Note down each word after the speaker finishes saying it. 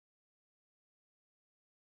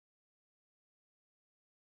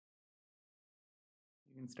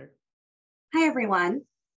can start. Hi, everyone,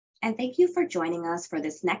 and thank you for joining us for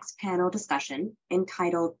this next panel discussion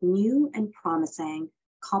entitled New and Promising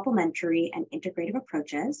Complementary and Integrative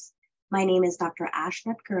Approaches. My name is Dr.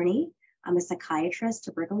 Nadkarni. I'm a psychiatrist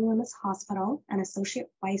at Brigham Hospital and Associate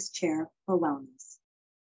Vice Chair for Wellness.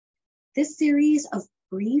 This series of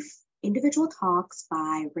brief individual talks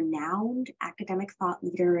by renowned academic thought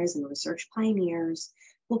leaders and research pioneers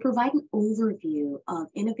will provide an overview of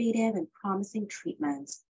innovative and promising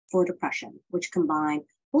treatments for depression, which combine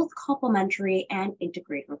both complementary and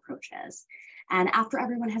integrative approaches. And after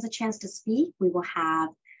everyone has a chance to speak, we will have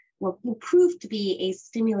what will prove to be a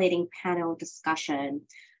stimulating panel discussion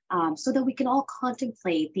so that we can all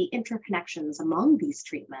contemplate the interconnections among these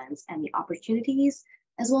treatments and the opportunities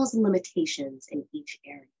as well as the limitations in each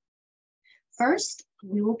area. First,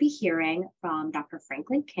 we will be hearing from Dr.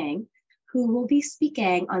 Franklin King, who will be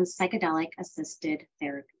speaking on psychedelic-assisted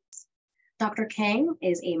therapies. Dr. King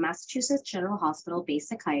is a Massachusetts General Hospital-based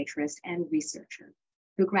psychiatrist and researcher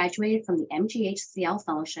who graduated from the MGH-CL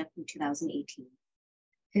Fellowship in 2018.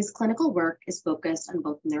 His clinical work is focused on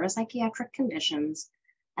both neuropsychiatric conditions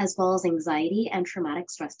as well as anxiety and traumatic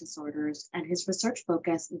stress disorders, and his research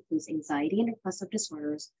focus includes anxiety and depressive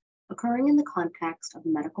disorders occurring in the context of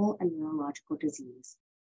medical and neurological disease.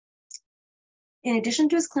 In addition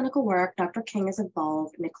to his clinical work, Dr. King is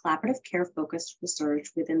involved in a collaborative care-focused research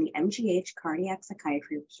within the MGH Cardiac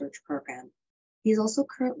Psychiatry Research Program. He is also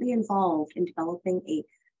currently involved in developing a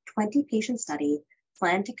 20-patient study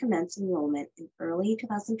planned to commence enrollment in early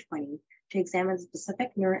 2020 to examine the specific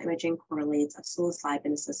neuroimaging correlates of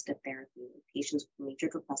psilocybin-assisted therapy in patients with major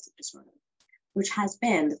depressive disorder, which has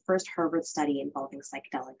been the first Harvard study involving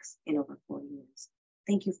psychedelics in over 40 years.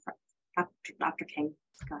 Thank you, Dr. King.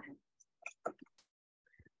 Go ahead.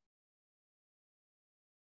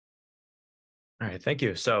 All right, thank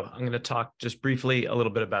you. So I'm going to talk just briefly a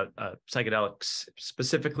little bit about psychedelics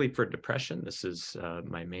specifically for depression. This is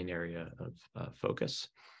my main area of focus.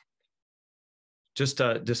 Just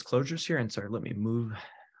disclosures here, and sorry, let me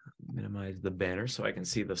minimize the banner so I can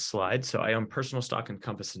see the slide. So I own personal stock in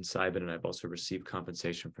Compass and Sabine, and I've also received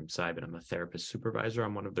compensation from Sabine. I'm a therapist supervisor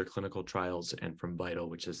on one of their clinical trials, and from Vital,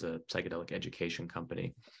 which is a psychedelic education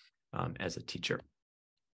company, as a teacher.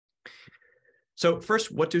 So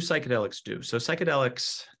first, what do psychedelics do? So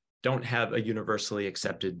psychedelics don't have a universally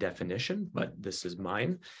accepted definition, but this is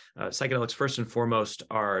mine. Psychedelics, first and foremost,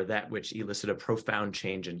 are that which elicit a profound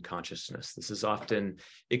change in consciousness. This is often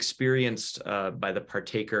experienced by the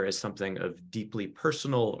partaker as something of deeply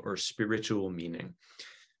personal or spiritual meaning.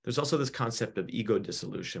 There's also this concept of ego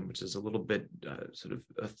dissolution, which is a little bit sort of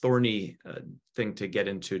a thorny thing to get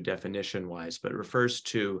into definition-wise, but it refers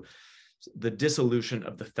to the dissolution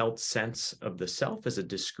of the felt sense of the self as a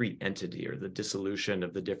discrete entity, or the dissolution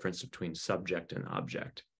of the difference between subject and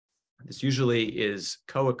object. This usually is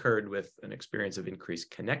co-occurred with an experience of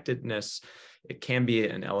increased connectedness. It can be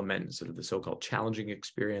an element, sort of the so-called challenging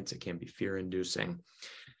experience. It can be fear-inducing.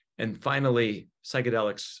 And finally,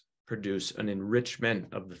 psychedelics produce an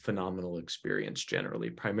enrichment of the phenomenal experience generally,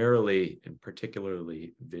 primarily and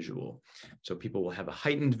particularly visual. So people will have a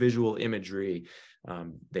heightened visual imagery.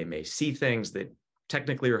 They may see things that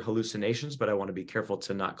technically are hallucinations, but I want to be careful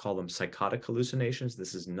to not call them psychotic hallucinations.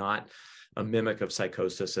 This is not a mimic of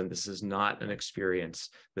psychosis, and this is not an experience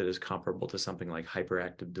that is comparable to something like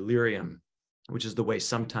hyperactive delirium, which is the way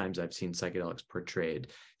sometimes I've seen psychedelics portrayed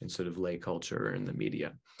in sort of lay culture or in the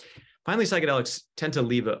media. Finally, psychedelics tend to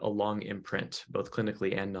leave a long imprint, both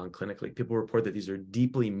clinically and non-clinically. People report that these are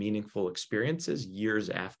deeply meaningful experiences years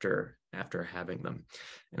after having them.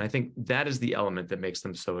 And I think that is the element that makes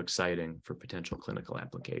them so exciting for potential clinical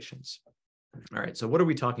applications. All right, so what are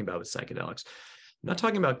we talking about with psychedelics? I'm not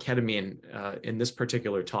talking about ketamine in this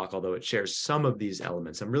particular talk, although it shares some of these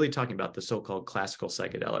elements. I'm really talking about the so-called classical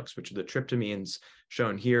psychedelics, which are the tryptamines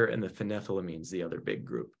shown here and the phenethylamines, the other big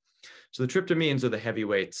group. So the tryptamines are the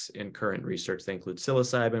heavyweights in current research. They include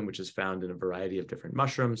psilocybin, which is found in a variety of different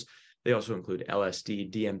mushrooms. They also include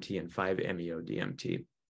LSD, DMT, and 5-MeO-DMT.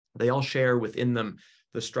 They all share within them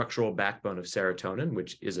the structural backbone of serotonin,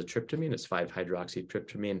 which is a tryptamine. It's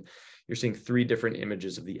 5-hydroxytryptamine. You're seeing 3 different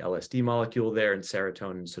images of the LSD molecule there, and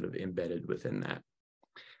serotonin sort of embedded within that.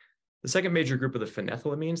 The second major group of the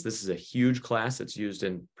phenethylamines, this is a huge class. It's used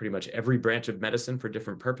in pretty much every branch of medicine for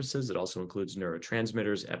different purposes. It also includes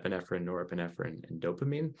neurotransmitters, epinephrine, norepinephrine, and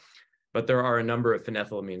dopamine. But there are a number of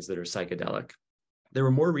phenethylamines that are psychedelic. There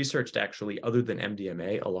were more researched actually other than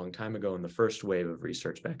MDMA a long time ago in the first wave of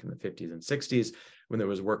research back in the 50s and 60s when there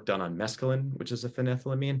was work done on mescaline, which is a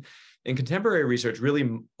phenethylamine. In contemporary research, really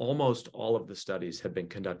almost all of the studies have been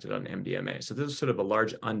conducted on MDMA. So this is sort of a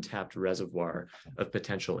large untapped reservoir of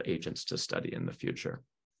potential agents to study in the future.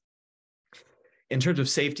 In terms of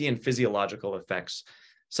safety and physiological effects,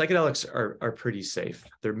 psychedelics are pretty safe.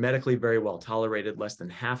 They're medically very well tolerated. Less than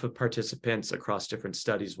half of participants across different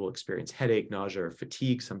studies will experience headache, nausea, or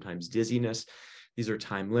fatigue, sometimes dizziness. These are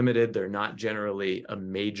time limited. They're not generally a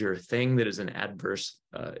major thing that is an adverse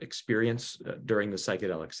experience during the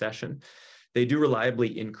psychedelic session. They do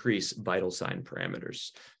reliably increase vital sign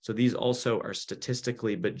parameters. So these also are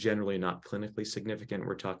statistically, but generally not clinically significant.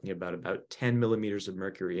 We're talking about 10 millimeters of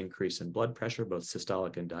mercury increase in blood pressure, both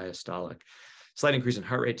systolic and diastolic. Slight increase in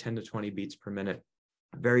heart rate, 10 to 20 beats per minute.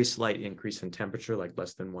 Very slight increase in temperature, like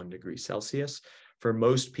less than 1 degree Celsius. For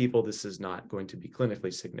most people, this is not going to be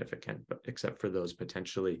clinically significant, but except for those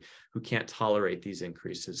potentially who can't tolerate these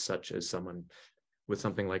increases, such as someone with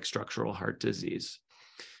something like structural heart disease.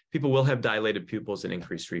 People will have dilated pupils and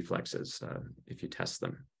increased reflexes if you test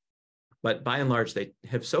them. But by and large, they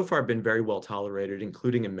have so far been very well tolerated,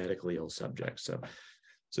 including in medically ill subjects. So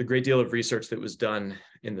it's a great deal of research that was done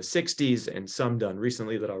in the 60s and some done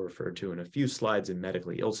recently that I'll refer to in a few slides in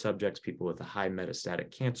medically ill subjects, people with a high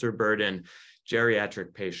metastatic cancer burden,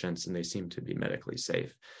 geriatric patients, and they seem to be medically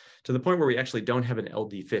safe. To the point where we actually don't have an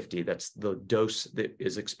LD50, that's the dose that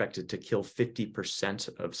is expected to kill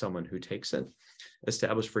 50% of someone who takes it,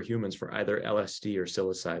 established for humans for either LSD or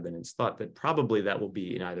psilocybin. It's thought that probably that will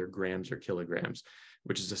be in either grams or kilograms,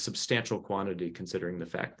 which is a substantial quantity considering the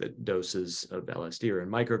fact that doses of LSD are in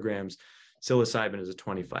micrograms. Psilocybin is a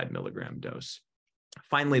 25 milligram dose.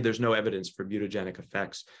 Finally, there's no evidence for mutagenic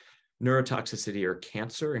effects, neurotoxicity, or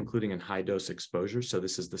cancer, including in high dose exposure. So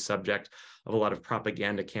this is the subject of a lot of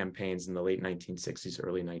propaganda campaigns in the late 1960s,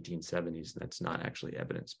 early 1970s. That's not actually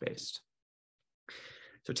evidence-based.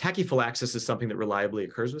 So tachyphylaxis is something that reliably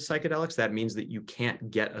occurs with psychedelics. That means that you can't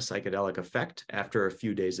get a psychedelic effect after a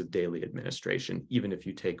few days of daily administration, even if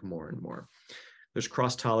you take more and more. There's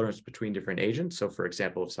cross-tolerance between different agents. So for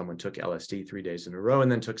example, if someone took LSD 3 days in a row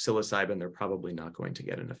and then took psilocybin, they're probably not going to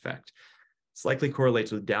get an effect. This likely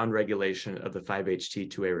correlates with downregulation of the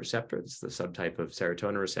 5-HT2A receptor. It's the subtype of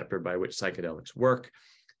serotonin receptor by which psychedelics work.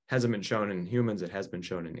 Hasn't been shown in humans, it has been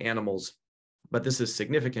shown in animals. But this is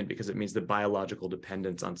significant because it means that biological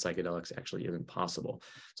dependence on psychedelics actually isn't possible.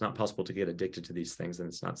 It's not possible to get addicted to these things, and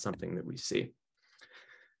it's not something that we see.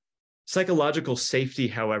 Psychological safety,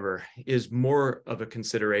 however, is more of a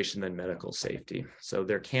consideration than medical safety. So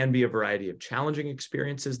there can be a variety of challenging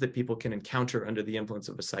experiences that people can encounter under the influence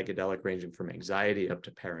of a psychedelic, ranging from anxiety up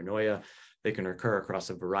to paranoia. They can occur across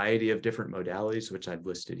a variety of different modalities, which I've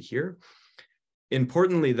listed here.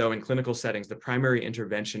 Importantly, though, in clinical settings, the primary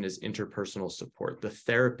intervention is interpersonal support. The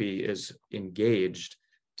therapy is engaged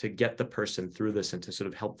to get the person through this and to sort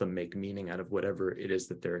of help them make meaning out of whatever it is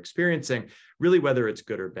that they're experiencing, really whether it's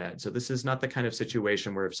good or bad. So this is not the kind of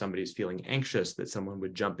situation where if somebody's feeling anxious that someone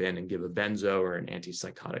would jump in and give a benzo or an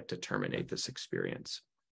antipsychotic to terminate this experience.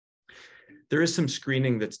 There is some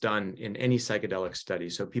screening that's done in any psychedelic study.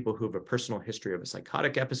 So people who have a personal history of a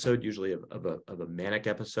psychotic episode, usually of a manic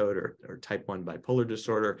episode or type 1 bipolar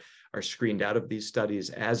disorder, are screened out of these studies,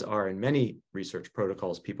 as are in many research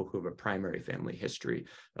protocols, people who have a primary family history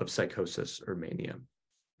of psychosis or mania.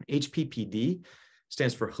 HPPD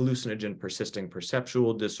stands for hallucinogen persisting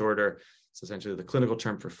perceptual disorder. It's essentially the clinical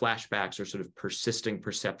term for flashbacks or sort of persisting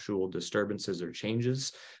perceptual disturbances or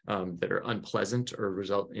changes that are unpleasant or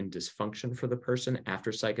result in dysfunction for the person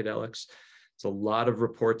after psychedelics. There's a lot of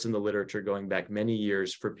reports in the literature going back many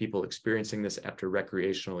years for people experiencing this after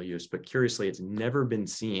recreational use, but curiously, it's never been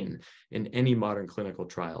seen in any modern clinical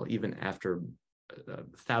trial, even after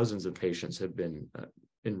thousands of patients have been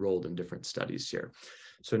enrolled in different studies here.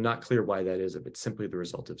 So not clear why that is, if it's simply the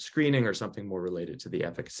result of screening or something more related to the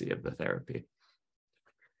efficacy of the therapy.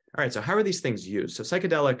 All right, so how are these things used? So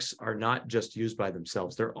psychedelics are not just used by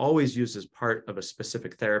themselves. They're always used as part of a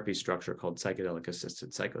specific therapy structure called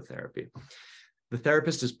psychedelic-assisted psychotherapy. The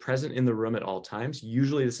therapist is present in the room at all times.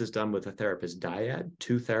 Usually this is done with a therapist dyad,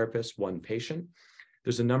 2 therapists, 1 patient.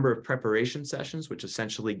 There's a number of preparation sessions, which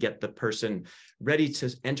essentially get the person ready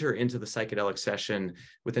to enter into the psychedelic session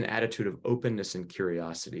with an attitude of openness and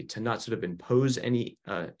curiosity, to not sort of impose any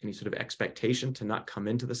sort of expectation, to not come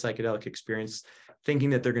into the psychedelic experience thinking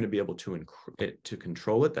that they're going to be able to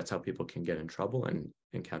control it. That's how people can get in trouble and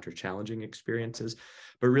encounter challenging experiences,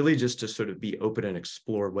 but really just to sort of be open and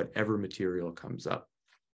explore whatever material comes up.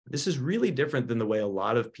 This is really different than the way a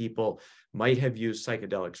lot of people might have used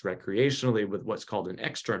psychedelics recreationally with what's called an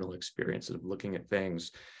external experience of looking at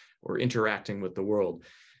things or interacting with the world.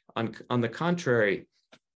 On the contrary,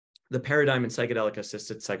 the paradigm in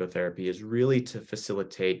psychedelic-assisted psychotherapy is really to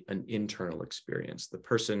facilitate an internal experience. The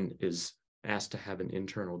person is asked to have an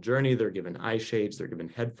internal journey. They're given eye shades, they're given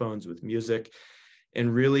headphones with music,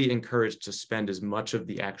 and really encouraged to spend as much of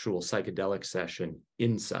the actual psychedelic session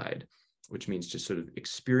inside, which means just sort of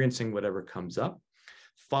experiencing whatever comes up.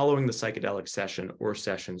 Following the psychedelic session or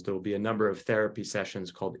sessions, there will be a number of therapy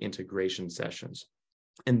sessions called integration sessions.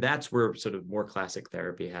 And that's where sort of more classic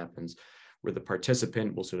therapy happens, where the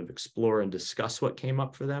participant will sort of explore and discuss what came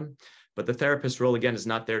up for them. But the therapist's role, again, is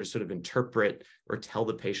not there to sort of interpret or tell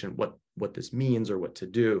the patient what this means or what to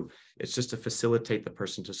do. It's just to facilitate the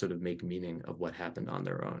person to sort of make meaning of what happened on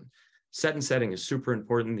their own. Set and setting is super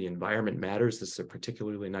important. The environment matters. This is a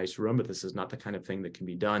particularly nice room, but this is not the kind of thing that can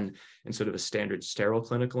be done in sort of a standard sterile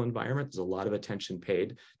clinical environment. There's a lot of attention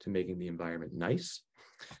paid to making the environment nice.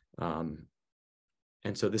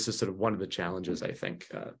 And so this is sort of one of the challenges, I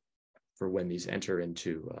think, for when these enter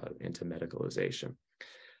into medicalization.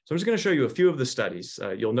 So I'm just going to show you a few of the studies.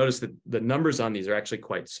 You'll notice that the numbers on these are actually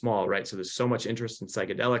quite small, right? So there's so much interest in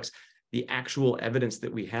psychedelics. The actual evidence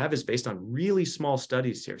that we have is based on really small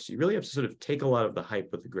studies here. So you really have to sort of take a lot of the hype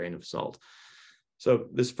with a grain of salt. So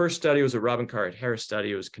this first study was a Robin Carhart-Harris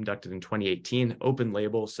study. It was conducted in 2018, open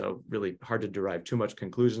label, so really hard to derive too much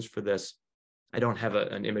conclusions for this. I don't have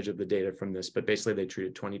an image of the data from this, but basically they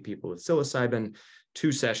treated 20 people with psilocybin, 2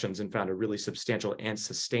 sessions, and found a really substantial and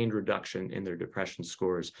sustained reduction in their depression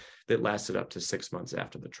scores that lasted up to 6 months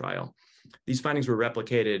after the trial. These findings were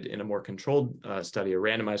replicated in a more controlled study, a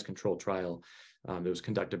randomized controlled trial that was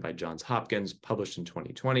conducted by Johns Hopkins, published in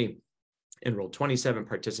 2020, enrolled 27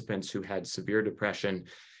 participants who had severe depression.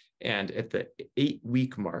 And at the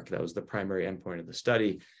 8-week mark, that was the primary endpoint of the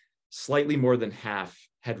study, slightly more than half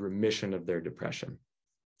had remission of their depression.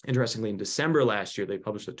 Interestingly, in December last year, they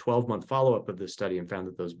published a 12-month follow-up of this study and found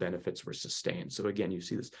that those benefits were sustained. So again, you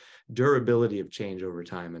see this durability of change over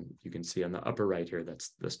time. And you can see on the upper right here,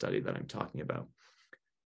 that's the study that I'm talking about.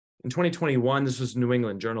 In 2021, this was New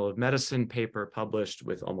England Journal of Medicine paper published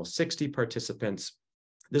with almost 60 participants.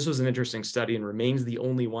 This was an interesting study and remains the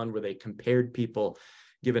only one where they compared people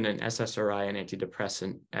given an SSRI and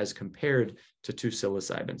antidepressant as compared to 2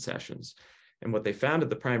 psilocybin sessions. And what they found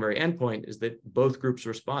at the primary endpoint is that both groups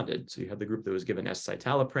responded. So you had the group that was given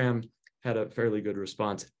S-citalopram, had a fairly good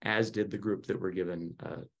response, as did the group that were given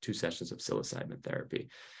 2 sessions of psilocybin therapy.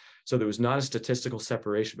 So there was not a statistical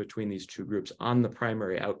separation between these 2 groups on the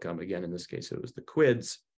primary outcome. Again, in this case, it was the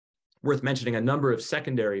QIDS. Worth mentioning, a number of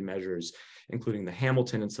secondary measures, including the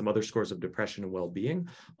Hamilton and some other scores of depression and well-being,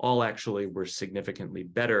 all actually were significantly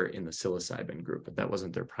better in the psilocybin group, but that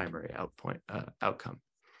wasn't their primary outcome.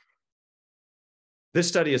 This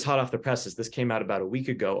study is hot off the presses. This came out about a week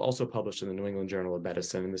ago, also published in the New England Journal of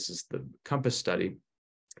Medicine, and this is the COMPASS study.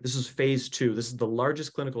 This is phase 2. This is the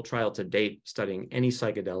largest clinical trial to date studying any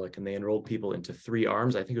psychedelic, and they enrolled people into 3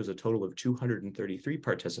 arms. I think it was a total of 233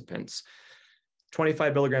 participants.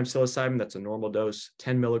 25 milligrams psilocybin, that's a normal dose,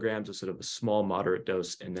 10 milligrams is sort of a small, moderate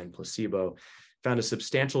dose, and then placebo. Found a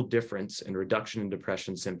substantial difference in reduction in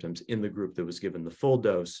depression symptoms in the group that was given the full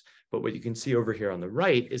dose. But what you can see over here on the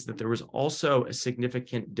right is that there was also a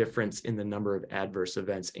significant difference in the number of adverse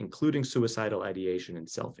events, including suicidal ideation and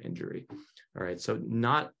self-injury. All right, so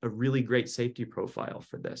not a really great safety profile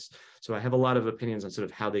for this. So I have a lot of opinions on sort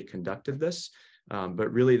of how they conducted this,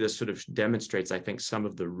 but really this sort of demonstrates, I think, some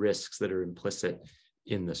of the risks that are implicit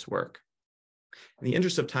in this work. In the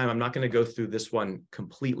interest of time, I'm not going to go through this one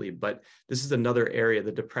completely, but this is another area, the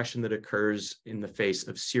depression that occurs in the face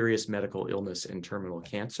of serious medical illness and terminal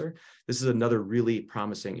cancer. This is another really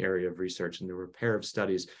promising area of research, and there were a pair of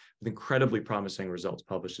studies with incredibly promising results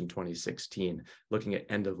published in 2016, looking at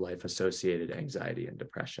end-of-life associated anxiety and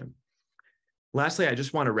depression. Lastly, I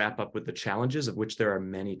just want to wrap up with the challenges, of which there are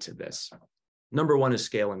many to this. Number one is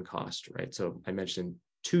scale and cost, right? So I mentioned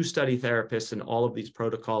 2 study therapists in all of these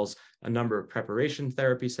protocols, a number of preparation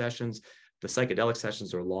therapy sessions. The psychedelic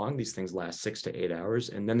sessions are long. These things last 6 to 8 hours.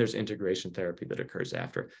 And then there's integration therapy that occurs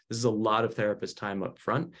after. This is a lot of therapist time up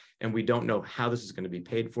front, and we don't know how this is going to be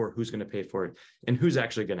paid for, who's going to pay for it, and who's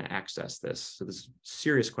actually going to access this. So there's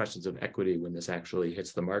serious questions of equity when this actually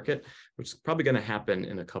hits the market, which is probably going to happen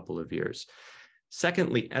in a couple of years.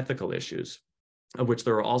 Secondly, ethical issues, of which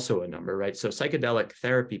there are also a number, right? So psychedelic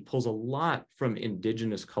therapy pulls a lot from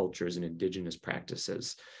indigenous cultures and indigenous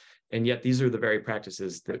practices. And yet these are the very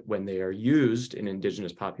practices that when they are used in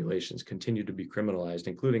indigenous populations continue to be criminalized,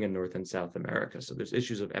 including in North and South America. So there's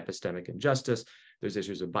issues of epistemic injustice, there's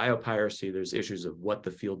issues of biopiracy, there's issues of what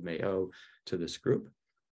the field may owe to this group.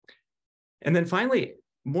 And then finally,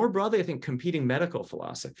 more broadly, I think competing medical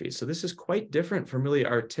philosophies. So this is quite different from really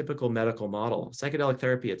our typical medical model. Psychedelic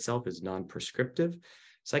therapy itself is non-prescriptive.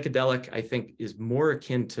 Psychedelic, I think, is more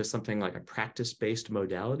akin to something like a practice-based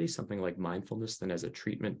modality, something like mindfulness, than as a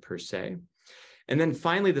treatment per se. And then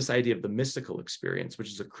finally, this idea of the mystical experience,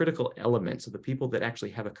 which is a critical element. So the people that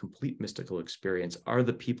actually have a complete mystical experience are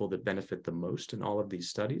the people that benefit the most in all of these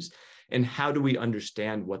studies. And how do we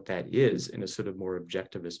understand what that is in a sort of more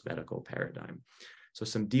objectivist medical paradigm? So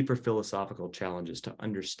some deeper philosophical challenges to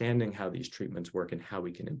understanding how these treatments work and how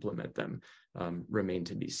we can implement them remain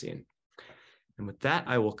to be seen. And with that,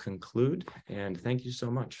 I will conclude, and thank you so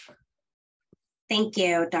much. Thank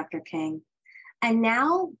you, Dr. King. And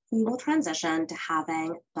now we will transition to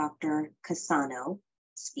having Dr. Cassano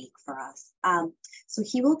speak for us. So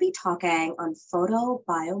he will be talking on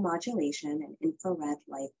photobiomodulation and infrared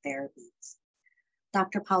light therapies.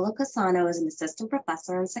 Dr. Paolo Cassano is an assistant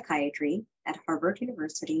professor in psychiatry at Harvard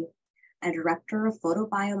University and director of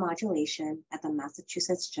photobiomodulation at the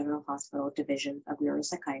Massachusetts General Hospital Division of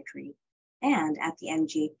Neuropsychiatry and at the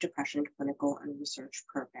MGH Depression Clinical and Research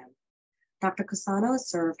Program. Dr. Cassano has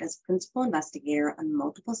served as principal investigator on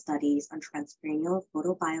multiple studies on transcranial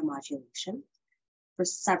photobiomodulation for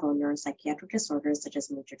several neuropsychiatric disorders such as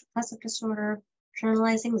major depressive disorder,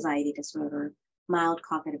 generalized anxiety disorder, mild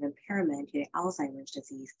cognitive impairment due to Alzheimer's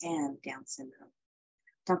disease, and Down syndrome.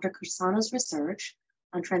 Dr. Cassano's research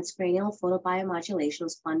on transcranial photobiomodulation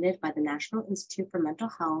was funded by the National Institute for Mental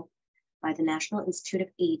Health, by the National Institute of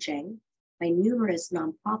Aging, by numerous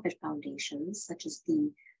nonprofit foundations such as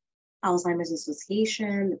the Alzheimer's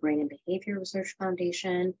Association, the Brain and Behavior Research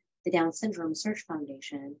Foundation, the Down Syndrome Research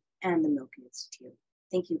Foundation, and the Milken Institute.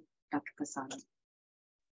 Thank you, Dr. Cassano.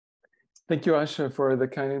 Thank you, Asha, for the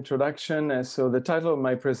kind introduction. So the title of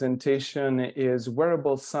my presentation is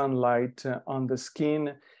Wearable Sunlight on the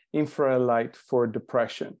Skin, Infrared Light for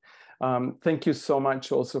Depression. Thank you so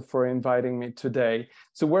much also for inviting me today.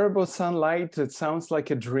 So wearable sunlight, it sounds like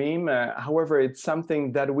a dream. However, it's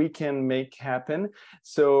something that we can make happen.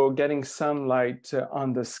 So getting sunlight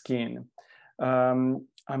on the skin.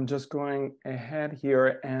 I'm just going ahead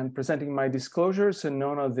here and presenting my disclosures, and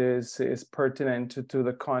none of this is pertinent to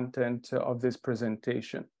the content of this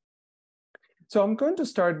presentation. So I'm going to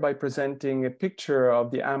start by presenting a picture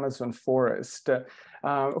of the Amazon forest.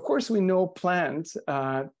 Of course, we know plants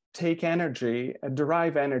take energy,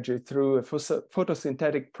 derive energy through a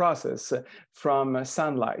photosynthetic process from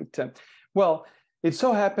sunlight. Well, it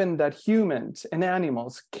so happened that humans and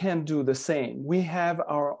animals can do the same. We have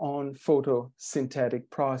our own photosynthetic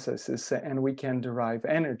processes and we can derive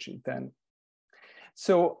energy then.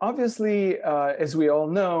 So obviously, as we all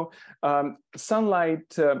know,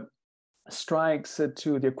 sunlight strikes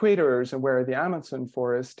to the equators where the Amazon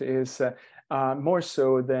forest is more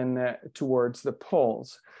so than towards the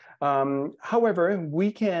poles. However,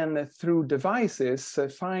 we can, through devices,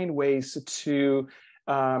 find ways to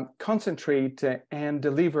concentrate and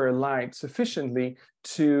deliver light sufficiently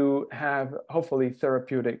to have hopefully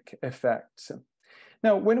therapeutic effects.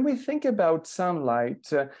 Now, when we think about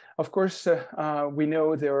sunlight, of course, we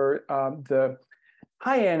know there are the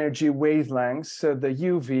high energy wavelengths, the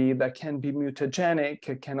UV, that can be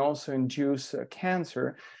mutagenic, can also induce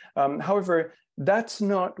cancer. However, that's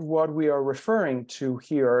not what we are referring to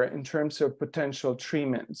here in terms of potential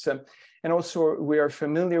treatments. And also, we are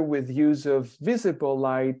familiar with use of visible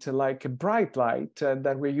light, like bright light,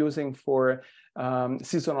 that we're using for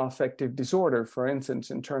seasonal affective disorder, for instance,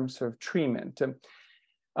 in terms of treatment.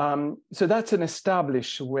 So that's an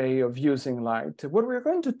established way of using light. What we're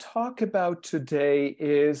going to talk about today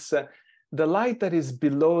is the light that is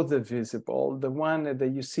below the visible, the one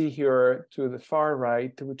that you see here to the far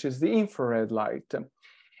right, which is the infrared light.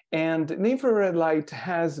 And the infrared light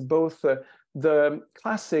has both the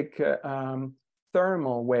classic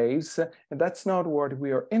thermal waves, and that's not what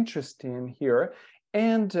we are interested in here,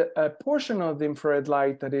 and a portion of the infrared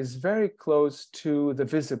light that is very close to the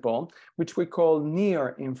visible, which we call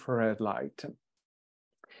near infrared light.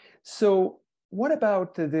 So what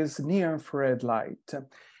about this near infrared light?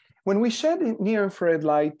 When we shed near infrared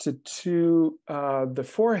light to the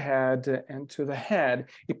forehead and to the head,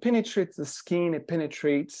 it penetrates the skin, it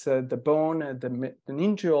penetrates the bone, the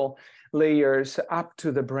meningeal layers up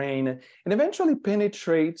to the brain, and eventually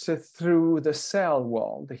penetrates through the cell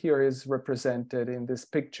wall. Here is represented in this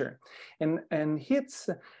picture, and hits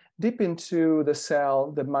deep into the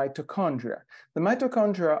cell, the mitochondria. The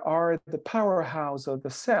mitochondria are the powerhouse of the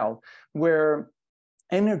cell, where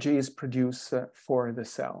energy is produced for the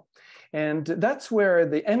cell. And that's where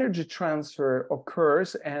the energy transfer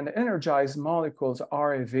occurs and energized molecules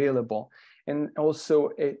are available. And also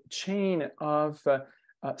a chain of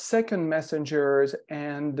second messengers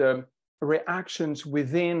and reactions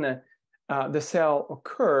within the cell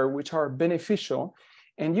occur, which are beneficial.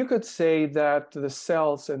 And you could say that the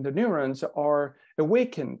cells and the neurons are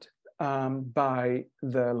awakened by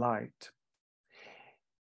the light.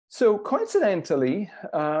 So coincidentally,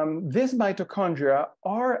 these mitochondria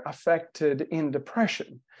are affected in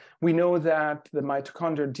depression. We know that the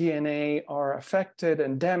mitochondrial DNA are affected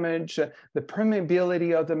and damaged. The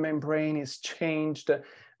permeability of the membrane is changed.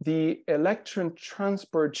 The electron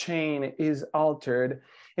transport chain is altered,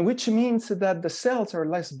 and which means that the cells are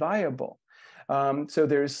less viable. So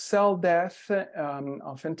there's cell death.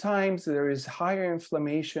 Oftentimes, there is higher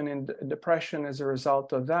inflammation in depression as a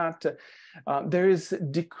result of that. There is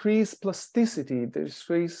decreased plasticity, there's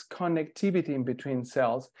decreased connectivity in between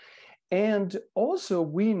cells. And also,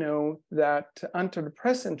 we know that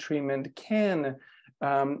antidepressant treatment can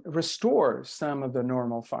restore some of the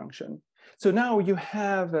normal function. So now you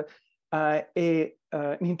have an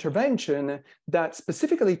intervention that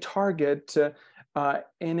specifically targets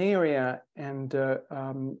an area and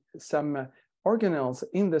some organelles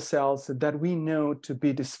in the cells that we know to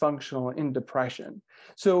be dysfunctional in depression.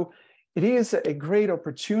 So it is a great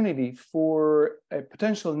opportunity for a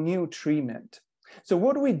potential new treatment. So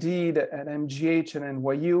what we did at MGH and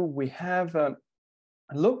NYU, we have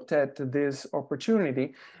looked at this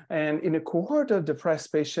opportunity, and in a cohort of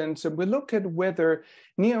depressed patients, we look at whether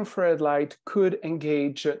near-infrared light could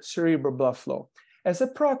engage cerebral blood flow as a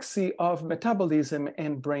proxy of metabolism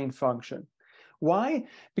and brain function. Why?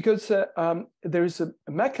 Because there's a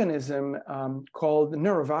mechanism called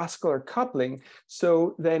neurovascular coupling.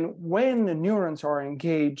 So then when the neurons are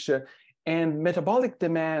engaged and metabolic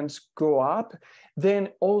demands go up, then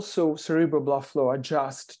also cerebral blood flow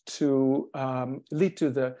adjusts to lead to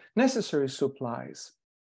the necessary supplies.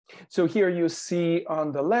 So here you see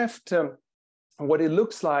on the left what it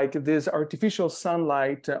looks like, this artificial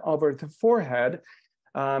sunlight over the forehead,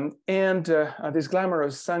 and these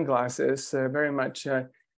glamorous sunglasses, very much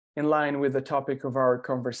in line with the topic of our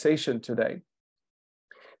conversation today.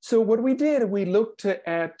 So what we did, we looked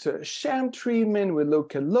at sham treatment, we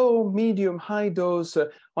looked at low, medium, high dose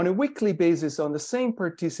on a weekly basis on the same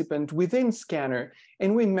participant within scanner,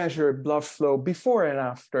 and we measured blood flow before and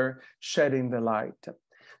after shedding the light.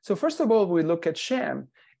 So first of all, we look at sham,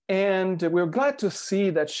 and we're glad to see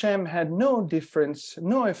that sham had no difference,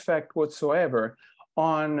 no effect whatsoever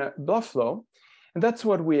on blood flow, and that's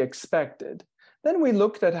what we expected. Then we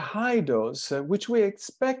looked at a high dose, which we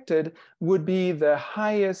expected would be the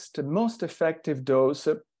highest, most effective dose.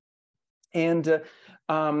 And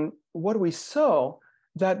what we saw,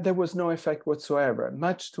 that there was no effect whatsoever,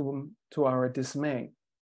 much to our dismay.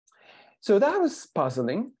 So that was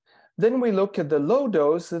puzzling. Then we look at the low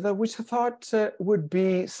dose, which I thought would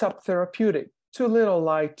be subtherapeutic, too little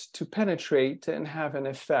light to penetrate and have an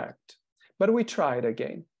effect. But we tried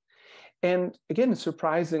again. And again,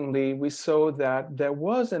 surprisingly, we saw that there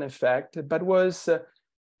was an effect, but was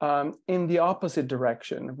in the opposite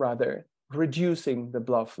direction, rather, reducing the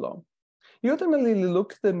blood flow. You ultimately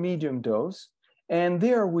looked at the medium dose, and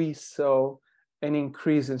there we saw an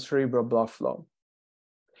increase in cerebral blood flow.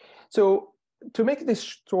 So to make this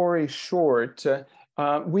story short,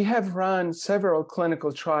 we have run several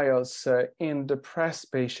clinical trials in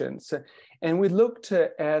depressed patients. And we looked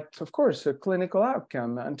at, of course, a clinical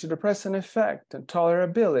outcome, antidepressant effect, and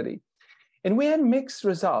tolerability. And we had mixed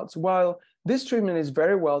results. While this treatment is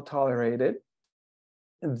very well tolerated,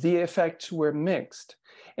 the effects were mixed.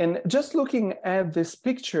 And just looking at this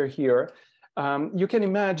picture here, you can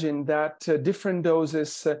imagine that different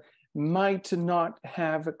doses might not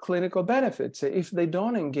have clinical benefits if they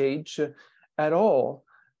don't engage at all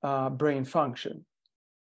brain function.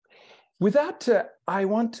 With that, I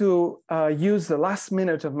want to use the last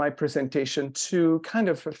minute of my presentation to kind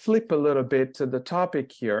of flip a little bit to the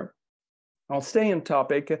topic here. I'll stay in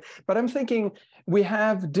topic, but I'm thinking we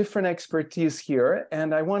have different expertise here,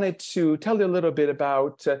 and I wanted to tell you a little bit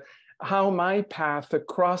about how my path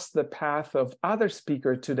crossed the path of other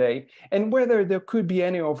speakers today, and whether there could be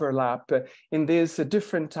any overlap in these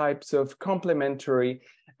different types of complementary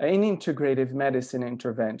and integrative medicine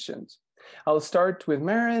interventions. I'll start with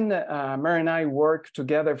Maren. Maren and I worked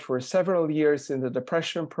together for several years in the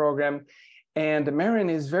depression program, and Maren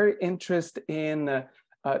is very interested in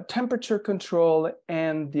temperature control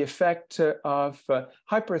and the effect of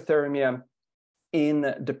hyperthermia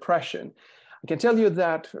in depression. I can tell you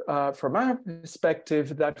that from our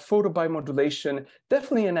perspective, that photobiomodulation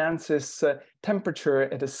definitely enhances temperature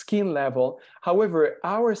at a skin level. However,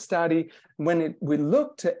 our study, when we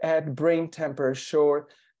looked at brain temperature, showed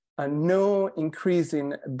no increase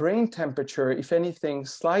in brain temperature, if anything,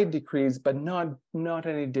 slight decrease, but not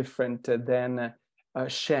any different than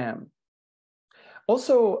sham.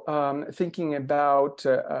 Also, thinking about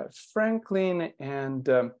Franklin and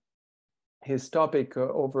his topic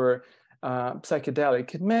over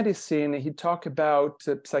psychedelic medicine, he talked about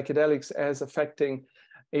psychedelics as affecting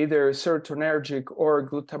either serotonergic or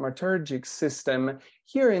glutamatergic system.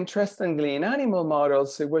 Here, interestingly, in animal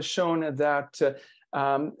models, it was shown that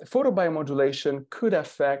photobiomodulation could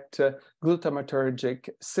affect glutamatergic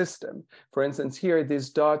system. For instance, here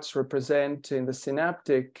these dots represent in the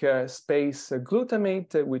synaptic space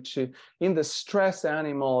glutamate, which in the stress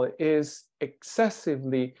animal is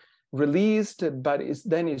excessively released, but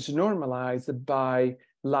then is normalized by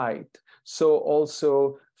light. So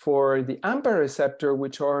also for the AMPA receptor,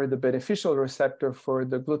 which are the beneficial receptor for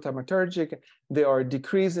the glutamatergic, they are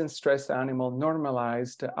decreased in stress animal,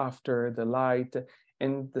 normalized after the light.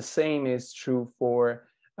 And the same is true for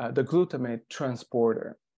the glutamate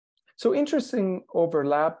transporter. So interesting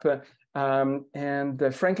overlap.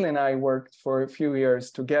 And Franklin and I worked for a few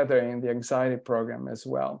years together in the anxiety program as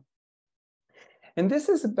well. And this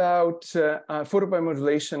is about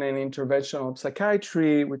photobiomodulation and interventional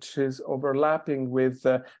psychiatry, which is overlapping with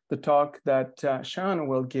the talk that Shan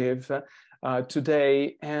will give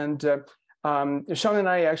today. And Shan and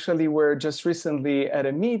I actually were just recently at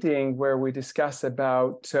a meeting where we discussed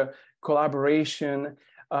about collaboration.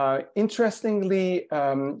 Interestingly,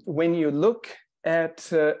 when you look at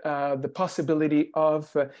the possibility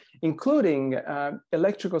of including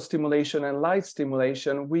electrical stimulation and light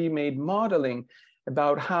stimulation, we made modeling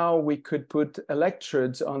about how we could put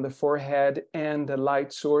electrodes on the forehead and the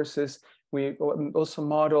light sources. We also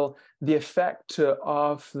model the effect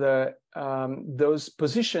of those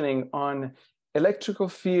positioning on electrical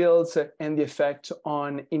fields and the effect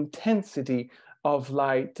on intensity of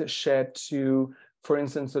light shed to, for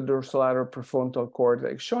instance, the dorsolateral prefrontal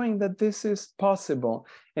cortex, showing that this is possible.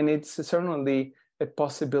 And it's certainly a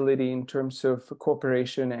possibility in terms of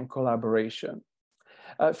cooperation and collaboration.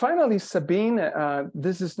 Finally, Sabine,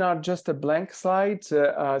 this is not just a blank slide.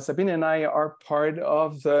 Sabine and I are part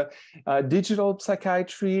of the digital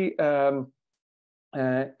psychiatry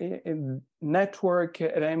network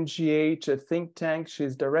at MGH, a think tank.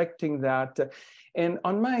 She's directing that. And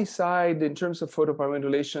on my side, in terms of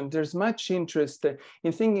photobiomodulation, there's much interest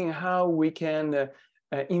in thinking how we can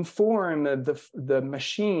inform the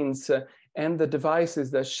machines and the devices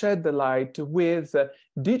that shed the light with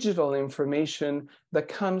digital information that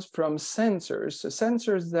comes from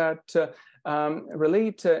sensors that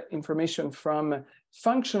relate information from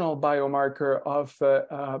functional biomarker of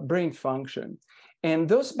brain function. And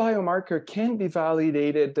those biomarkers can be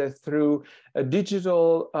validated through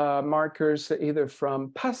digital markers, either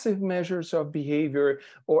from passive measures of behavior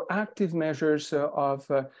or active measures of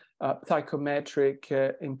psychometric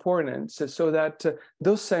importance, so that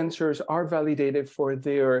those sensors are validated for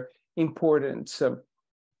their importance.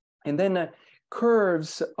 And then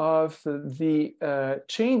curves of the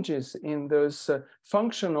changes in those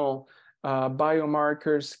functional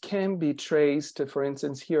biomarkers can be traced, for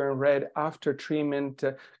instance, here in red after treatment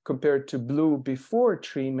compared to blue before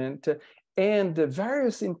treatment, and the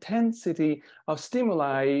various intensity of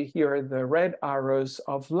stimuli, here the red arrows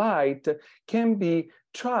of light, can be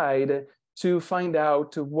tried to find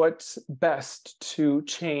out what's best to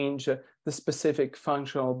change the specific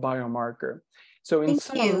functional biomarker. So in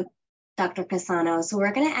Thank you, Dr. Cassano. So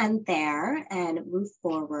we're going to end there and move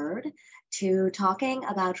forward to talking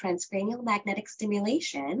about transcranial magnetic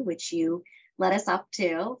stimulation, which you led us up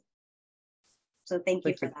to. So thank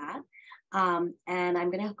you for that. And I'm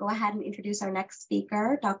going to go ahead and introduce our next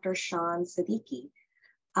speaker, Dr. Shan Siddiqi.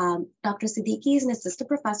 Dr. Siddiqi is an assistant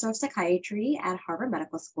professor of psychiatry at Harvard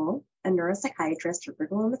Medical School, a neuropsychiatrist at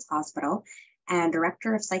Brigham Women's Hospital, and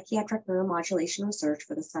director of psychiatric neuromodulation research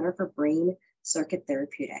for the Center for Brain Circuit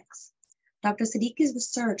Therapeutics. Dr. Siddiqi's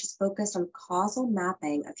research is focused on causal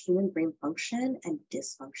mapping of human brain function and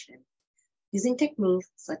dysfunction. Using techniques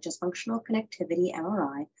such as functional connectivity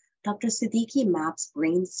MRI, Dr. Siddiqi maps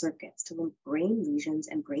brain circuits to link brain lesions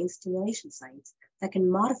and brain stimulation sites that can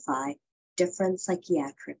modify different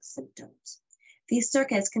psychiatric symptoms. These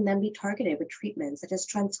circuits can then be targeted with treatments such as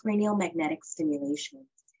transcranial magnetic stimulation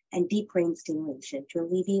and deep brain stimulation to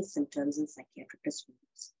alleviate symptoms in psychiatric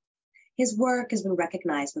disorders. His work has been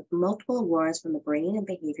recognized with multiple awards from the Brain and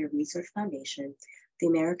Behavior Research Foundation, the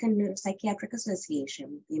American Neuropsychiatric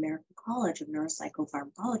Association, the American College of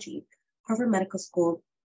Neuropsychopharmacology, Harvard Medical School,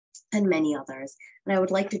 and many others. And I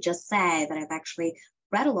would like to just say that I've actually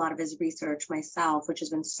read a lot of his research myself, which has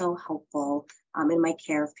been so helpful in my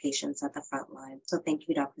care of patients at the front line. So thank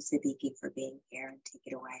you, Dr. Siddiqi, for being here, and take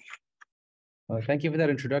it away. Well, thank you for that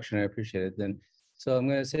introduction. I appreciate it. Then, so I'm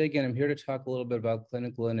going to say again, I'm here to talk a little bit about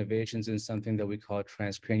clinical innovations in something that we call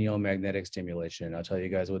transcranial magnetic stimulation. I'll tell you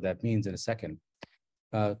guys what that means in a second.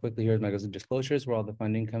 Quickly, here's my disclosures, where all the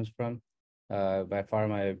funding comes from. By far,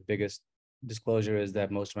 my biggest disclosure is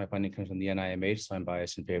that most of my funding comes from the NIMH, so I'm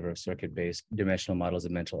biased in favor of circuit-based dimensional models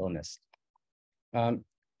of mental illness.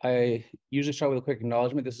 I usually start with a quick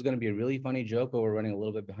acknowledgement. This is going to be a really funny joke, but we're running a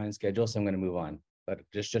little bit behind schedule, so I'm going to move on. But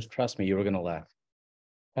just trust me, you were going to laugh.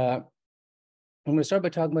 I'm going to start by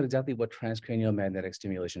talking about exactly what transcranial magnetic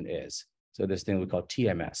stimulation is. So this thing we call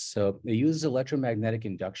TMS. So it uses electromagnetic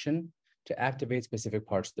induction to activate specific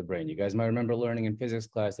parts of the brain. You guys might remember learning in physics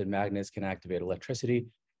class that magnets can activate electricity.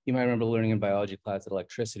 You might remember learning in biology class that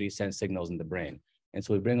electricity sends signals in the brain. And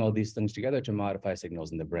so we bring all these things together to modify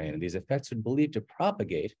signals in the brain. And these effects are believed to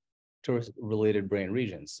propagate to related brain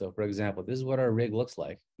regions. So for example, this is what our rig looks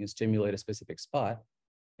like. You can stimulate a specific spot,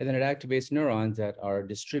 and then it activates neurons that are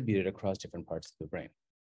distributed across different parts of the brain.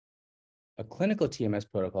 A clinical TMS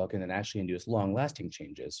protocol can then actually induce long-lasting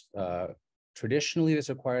changes. Traditionally, this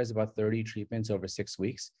requires about 30 treatments over 6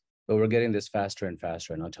 weeks, but we're getting this faster and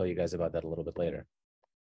faster, and I'll tell you guys about that a little bit later.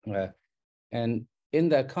 And in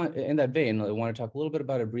that vein, I want to talk a little bit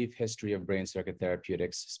about a brief history of brain circuit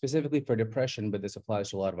therapeutics, specifically for depression, but this applies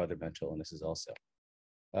to a lot of other mental illnesses also.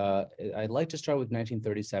 I'd like to start with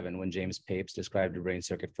 1937, when James Papes described a brain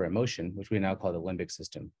circuit for emotion, which we now call the limbic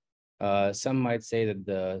system. Some might say that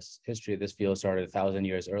the history of this field started 1,000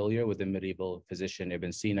 years earlier with the medieval physician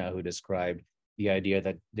Ibn Sina, who described the idea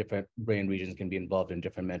that different brain regions can be involved in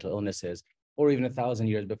different mental illnesses, or even 1,000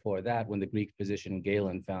 years before that, when the Greek physician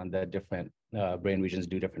Galen found that different brain regions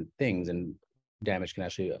do different things and damage can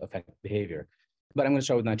actually affect behavior. But I'm going to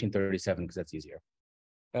start with 1937 because that's easier.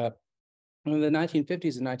 In the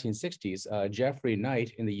 1950s and 1960s, Geoffrey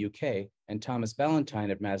Knight in the UK and Thomas Valentine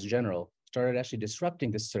at Mass General started actually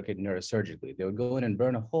disrupting this circuit neurosurgically. They would go in and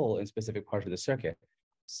burn a hole in specific parts of the circuit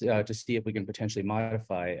to see if we can potentially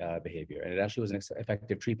modify behavior. And it actually was an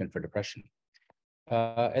effective treatment for depression.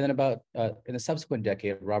 And then in the subsequent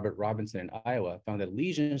decade, Robert Robinson in Iowa found that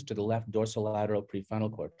lesions to the left dorsolateral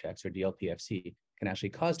prefrontal cortex, or DLPFC, can actually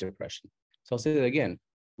cause depression. So I'll say that again.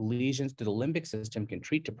 Lesions to the limbic system can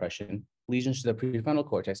treat depression. Lesions to the prefrontal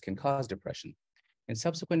cortex can cause depression. And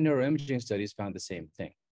subsequent neuroimaging studies found the same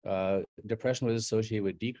thing. Depression was associated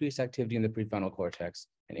with decreased activity in the prefrontal cortex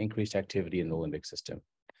and increased activity in the limbic system.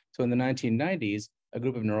 So in the 1990s, a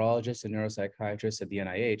group of neurologists and neuropsychiatrists at the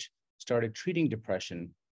NIH started treating depression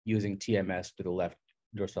using TMS to the left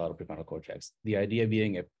dorsolateral prefrontal cortex. The idea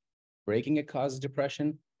being, if breaking it causes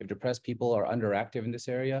depression, if depressed people are underactive in this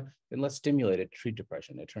area, then let's stimulate it to treat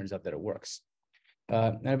depression. It turns out that it works.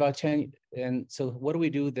 And so what do we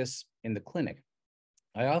do this in the clinic?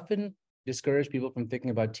 I often discourage people from thinking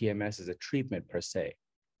about TMS as a treatment per se.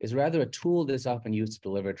 It's rather a tool that's often used to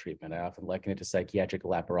deliver treatment. I often liken it to psychiatric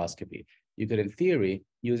laparoscopy. You could, in theory,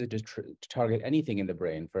 use it to target anything in the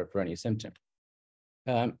brain for any symptom.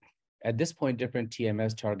 At this point, different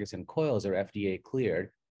TMS targets and coils are FDA cleared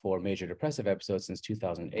for major depressive episodes since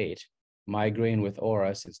 2008, migraine with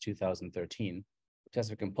aura since 2013,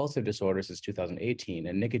 obsessive compulsive disorder since 2018,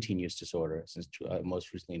 and nicotine use disorder since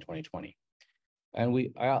most recently in 2020. And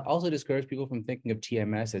I also discourage people from thinking of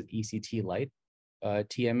TMS as ECT light.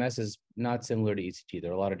 TMS is not similar to ECT.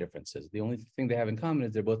 There are a lot of differences. The only thing they have in common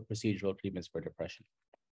is they're both procedural treatments for depression.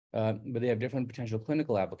 But they have different potential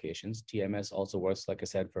clinical applications. TMS also works, like I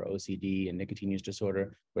said, for OCD and nicotine use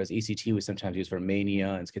disorder, whereas ECT was sometimes used for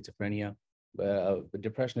mania and schizophrenia. But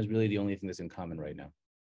depression is really the only thing that's in common right now.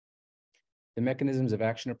 The mechanisms of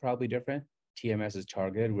action are probably different. TMS is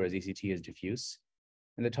targeted, whereas ECT is diffuse.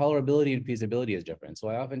 And the tolerability and feasibility is different. So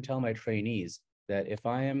I often tell my trainees that if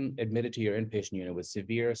I am admitted to your inpatient unit with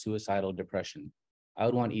severe suicidal depression, I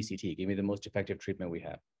would want ECT. Give me the most effective treatment we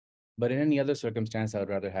have. But in any other circumstance, I would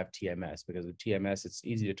rather have TMS, because with TMS, it's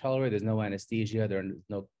easy to tolerate. There's no anesthesia. There's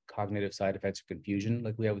no cognitive side effects or confusion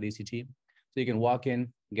like we have with ECT. So you can walk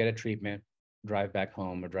in, get a treatment, drive back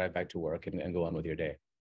home or drive back to work and go on with your day.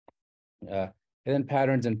 And then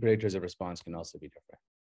patterns and predictors of response can also be different.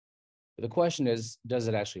 But the question is, does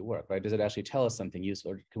it actually work, right? Does it actually tell us something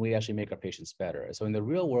useful? Or can we actually make our patients better? So in the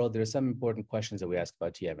real world, there are some important questions that we ask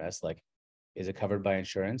about TMS, like, is it covered by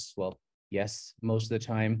insurance? Well, yes, most of the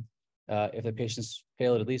time. If the patient's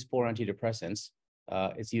failed at least 4 antidepressants,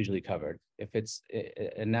 it's usually covered. If it's,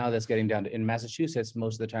 and now that's getting down to, in Massachusetts,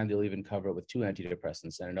 most of the time they'll even cover it with 2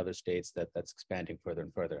 antidepressants, and in other states that's expanding further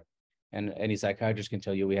and further. And any psychiatrist can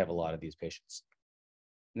tell you we have a lot of these patients.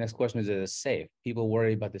 Next question is it safe? People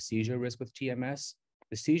worry about the seizure risk with TMS.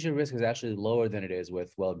 The seizure risk is actually lower than it is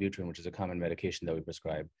with Wellbutrin, which is a common medication that we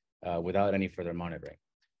prescribe without any further monitoring.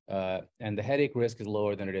 And the headache risk is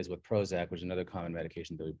lower than it is with Prozac, which is another common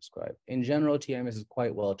medication that we prescribe. In general, TMS is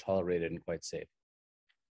quite well tolerated and quite safe.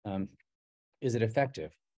 Is it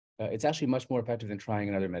effective? It's actually much more effective than trying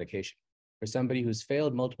another medication. For somebody who's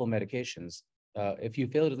failed multiple medications, if you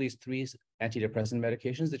failed at least 3 antidepressant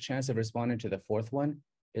medications, the chance of responding to the 4th one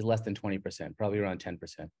is less than 20%, probably around 10%.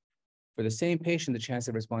 For the same patient, the chance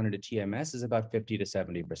of responding to TMS is about 50 to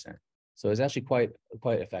 70%. So it's actually quite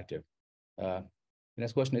effective. The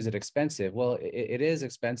next question, is it expensive? Well, it is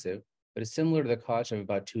expensive, but it's similar to the cost of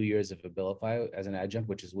about 2 years of Abilify as an adjunct,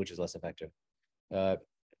 which is less effective.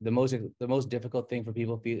 The most difficult thing for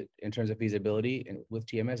people in terms of feasibility with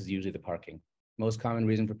TMS is usually the parking. Most common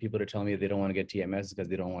reason for people to tell me they don't want to get TMS is because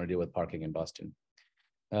they don't want to deal with parking in Boston.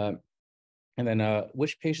 And then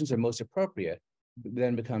which patients are most appropriate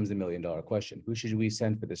then becomes the $1 million question. Who should we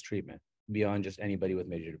send for this treatment beyond just anybody with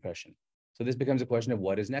major depression? So this becomes a question of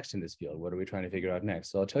what is next in this field? What are we trying to figure out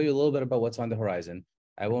next? So I'll tell you a little bit about what's on the horizon.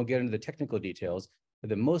 I won't get into the technical details, but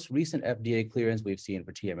the most recent FDA clearance we've seen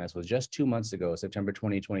for TMS was just 2 months ago, September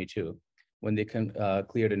 2022, when they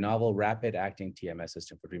cleared a novel rapid-acting TMS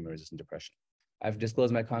system for treatment-resistant depression. I've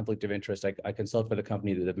disclosed my conflict of interest. I consult for the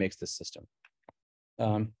company that makes this system.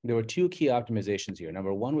 There were 2 key optimizations here.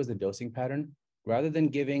 Number 1 was the dosing pattern. Rather than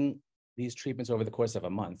giving these treatments over the course of a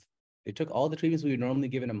month, they took all the treatments we would normally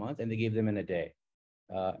give in a month and they gave them in a day.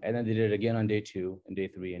 And then they did it again on day 2, and day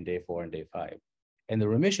 3, and day 4, and day 5. And the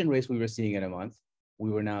remission rates we were seeing in a month, we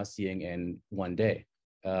were now seeing in 1 day.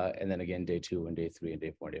 And then again, day 2, and day 3, and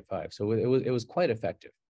day 4, and day 5. So it was quite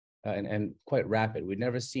effective and quite rapid. We'd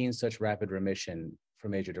never seen such rapid remission for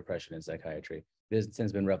major depression in psychiatry. This has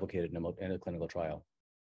since been replicated in a clinical trial.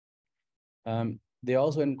 They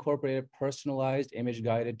also incorporated personalized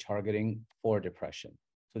image-guided targeting for depression.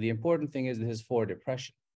 So the important thing is this is for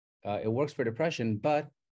depression. It works for depression, but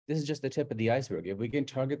this is just the tip of the iceberg. If we can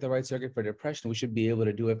target the right circuit for depression, we should be able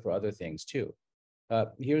to do it for other things too.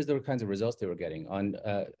 Here's the kinds of results they were getting. On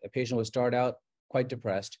a patient would start out quite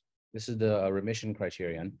depressed. This is the remission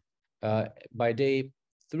criterion. By day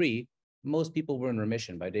 3, most people were in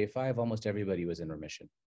remission. By day 5, almost everybody was in remission.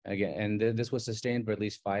 Again, and this was sustained for at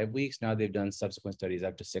least 5 weeks. Now they've done subsequent studies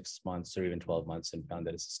up to 6 months or even 12 months and found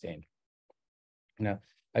that it's sustained. Now,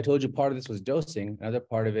 I told you part of this was dosing. Another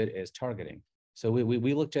part of it is targeting. So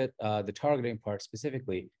we looked at the targeting part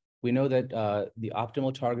specifically. We know that the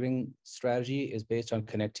optimal targeting strategy is based on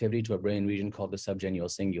connectivity to a brain region called the subgenual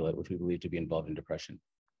cingulate, which we believe to be involved in depression.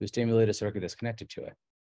 We stimulate a circuit that's connected to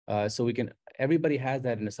it. So everybody has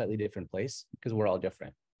that in a slightly different place because we're all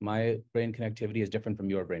different. My brain connectivity is different from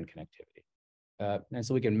your brain connectivity. And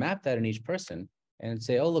so we can map that in each person and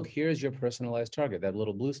say, oh, look, here's your personalized target, that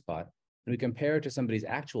little blue spot. And we compare it to somebody's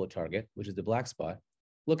actual target, which is the black spot,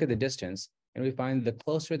 look at the distance, and we find the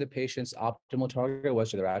closer the patient's optimal target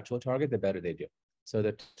was to their actual target, the better they do. So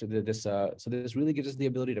this really gives us the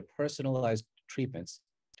ability to personalize treatments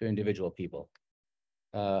to individual people.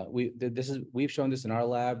 We've shown this in our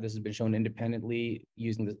lab. This has been shown independently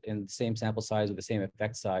using in the same sample size with the same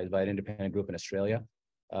effect size by an independent group in Australia,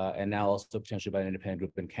 and now also potentially by an independent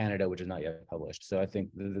group in Canada, which is not yet published. So I think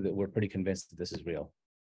that we're pretty convinced that this is real.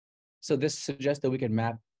 So this suggests that we can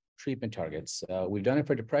map treatment targets. We've done it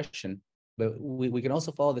for depression, but we can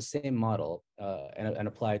also follow the same model and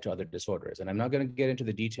apply it to other disorders. And I'm not going to get into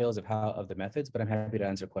the details of the methods, but I'm happy to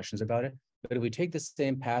answer questions about it. But if we take the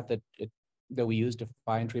same path that we use to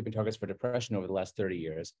find treatment targets for depression over the last 30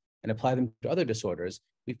 years and apply them to other disorders,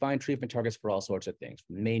 we find treatment targets for all sorts of things,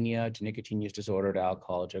 from mania to nicotine use disorder to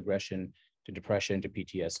alcohol to aggression to depression to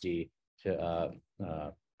PTSD to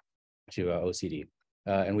OCD.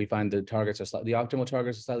 And we find the optimal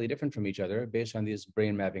targets are slightly different from each other based on these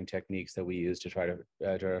brain mapping techniques that we use to try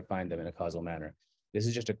to find them in a causal manner. This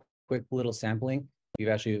is just a quick little sampling. We've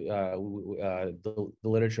actually, the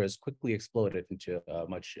literature has quickly exploded into a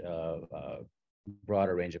much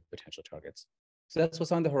broader range of potential targets. So that's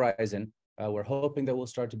what's on the horizon. We're hoping that we'll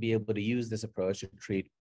start to be able to use this approach to treat,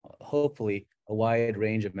 hopefully, a wide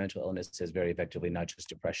range of mental illnesses very effectively, not just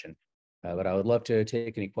depression. But I would love to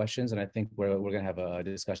take any questions, and I think we're going to have a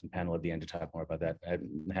discussion panel at the end to talk more about that.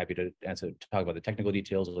 I'm happy to talk about the technical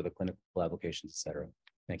details or the clinical applications, et cetera.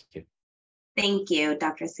 Thank you. Thank you,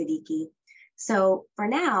 Dr. Siddiqi. So for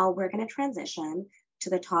now, we're going to transition to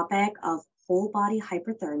the topic of whole body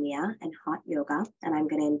hyperthermia and hot yoga. And I'm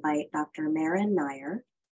going to invite Dr. Maren Nyer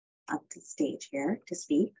up to the stage here to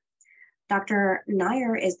speak. Dr.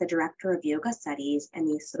 Nyer is the Director of Yoga Studies and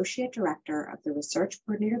the Associate Director of the Research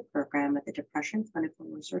Coordinator Program at the Depression Clinical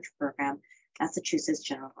Research Program, Massachusetts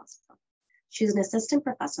General Hospital. She's an Assistant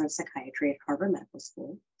Professor of Psychiatry at Harvard Medical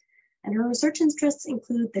School, and her research interests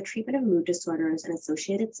include the treatment of mood disorders and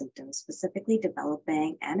associated symptoms, specifically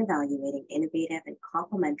developing and evaluating innovative and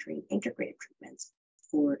complementary integrative treatments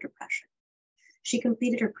for depression. She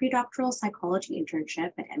completed her predoctoral psychology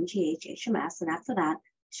internship at MGH HMS, and after that,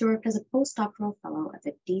 she worked as a postdoctoral fellow at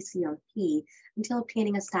the DCRP until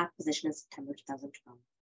obtaining a staff position in September 2012.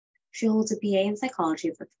 She holds a BA in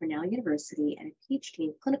psychology from Cornell University and a PhD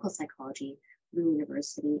in clinical psychology from the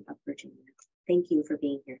University of Virginia. Thank you for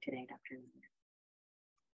being here today, Dr.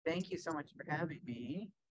 Nyer. Thank you so much for having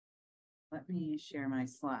me. Let me share my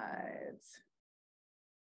slides.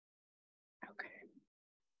 Okay.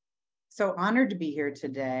 So honored to be here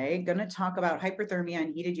today. Going to talk about hyperthermia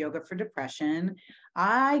and heated yoga for depression.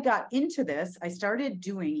 I got into this. I started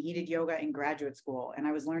doing heated yoga in graduate school, and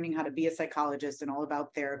I was learning how to be a psychologist and all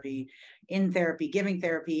about therapy, in therapy, giving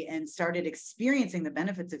therapy, and started experiencing the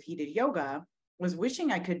benefits of heated yoga. Was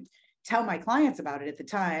wishing I could tell my clients about it at the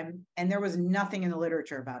time, and there was nothing in the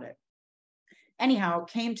literature about it. Anyhow,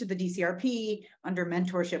 came to the DCRP under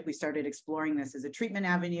mentorship. We started exploring this as a treatment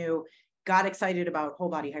avenue, got excited about whole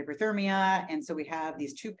body hyperthermia. And so we have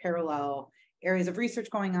these two parallel areas of research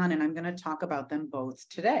going on, and I'm going to talk about them both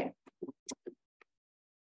today.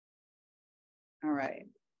 All right.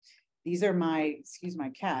 These are my, excuse my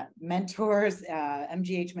cat, mentors,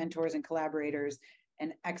 MGH mentors and collaborators,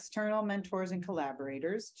 and external mentors and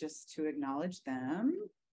collaborators, just to acknowledge them.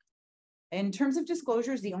 In terms of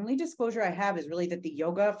disclosures, the only disclosure I have is really that the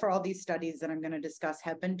yoga for all these studies that I'm going to discuss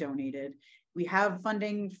have been donated. We have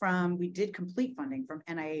funding from, we did complete funding from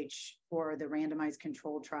NIH for the randomized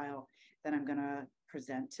controlled trial that I'm going to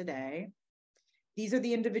present today. These are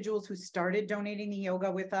the individuals who started donating the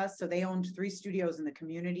yoga with us. So they owned 3 studios in the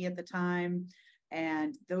community at the time.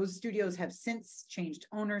 And those studios have since changed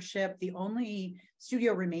ownership. The only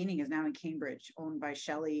studio remaining is now in Cambridge, owned by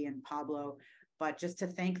Shelley and Paolo. But just to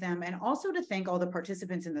thank them, and also to thank all the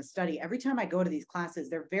participants in the study. Every time I go to these classes,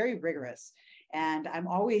 they're very rigorous. And I'm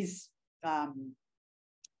always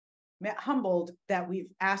humbled that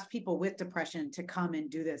we've asked people with depression to come and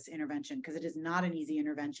do this intervention, because it is not an easy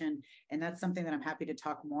intervention. And that's something that I'm happy to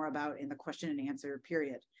talk more about in the question and answer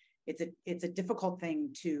period. It's a difficult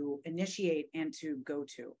thing to initiate and to go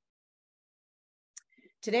to.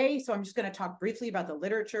 Today, so I'm just going to talk briefly about the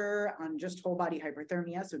literature on just whole body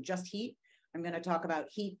hyperthermia, so just heat. I'm going to talk about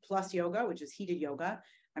heat plus yoga, which is heated yoga.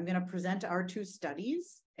 I'm going to present our 2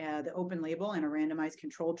 studies, the open label and a randomized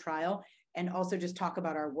controlled trial, and also just talk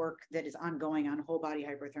about our work that is ongoing on whole body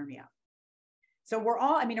hyperthermia. So we're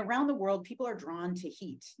all, I mean, around the world, people are drawn to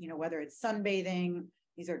heat, you know, whether it's sunbathing.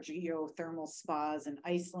 These are geothermal spas in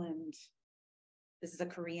Iceland. This is a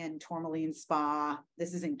Korean tourmaline spa.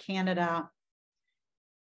 This is in Canada.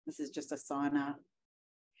 This is just a sauna.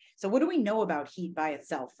 So what do we know about heat by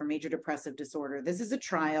itself for major depressive disorder? This is a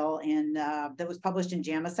trial that was published in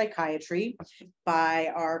JAMA Psychiatry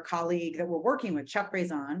by our colleague that we're working with,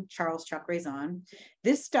 Charles Chuck Raison.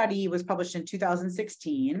 This study was published in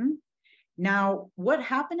 2016. Now, what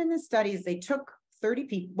happened in this study is they took 30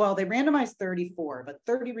 people, well, they randomized 34, but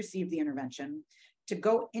 30 received the intervention to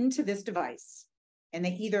go into this device. And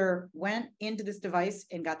they either went into this device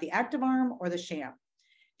and got the active arm or the sham.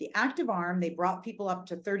 The active arm, they brought people up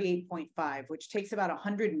to 38.5, which takes about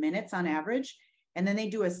 100 minutes on average. And then they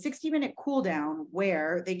do a 60-minute cool down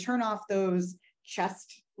where they turn off those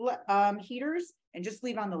chest heaters and just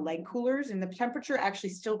leave on the leg coolers. And the temperature actually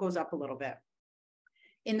still goes up a little bit.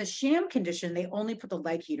 In the sham condition, they only put the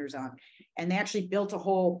leg heaters on, and they actually built a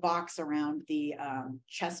whole box around the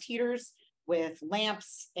chest heaters with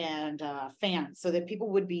lamps and fans so that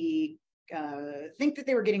people would be think that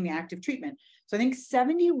they were getting the active treatment. So I think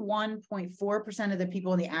 71.4% of the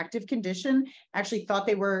people in the active condition actually thought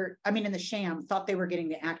they were, in the sham, thought they were getting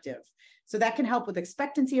the active. So that can help with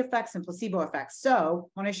expectancy effects and placebo effects.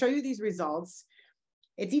 So when I show you these results,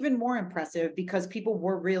 it's even more impressive because people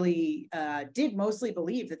were really, did mostly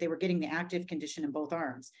believe that they were getting the active condition in both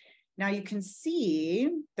arms. Now you can see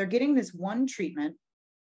they're getting this one treatment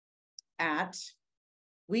at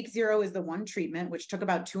week 0 is the one treatment, which took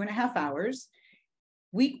about 2.5 hours.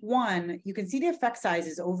 Week 1, you can see the effect size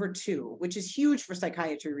is over 2, which is huge for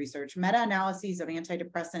psychiatry research. Meta-analyses of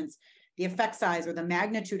antidepressants, the effect size or the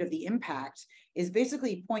magnitude of the impact is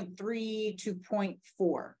basically 0.3 to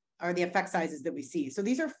 0.4. are the effect sizes that we see. So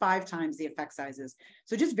these are 5 times the effect sizes.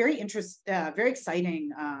 So just very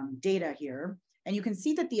exciting data here. And you can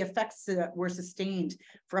see that the effects were sustained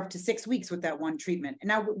for up to 6 weeks with that one treatment. And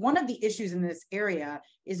now one of the issues in this area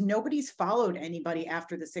is nobody's followed anybody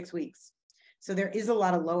after the 6 weeks. So there is a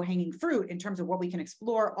lot of low-hanging fruit in terms of what we can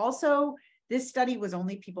explore. Also, this study was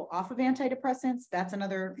only people off of antidepressants. That's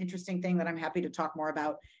another interesting thing that I'm happy to talk more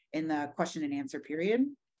about in the question and answer period.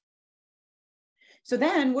 So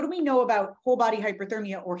then what do we know about whole body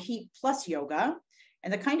hyperthermia or heat plus yoga?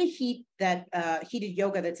 And the kind of heat that heated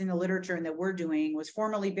yoga that's in the literature and that we're doing was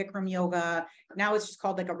formerly Bikram yoga. Now it's just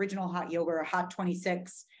called like original hot yoga or hot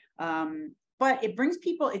 26. But it brings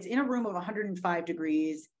people, it's in a room of 105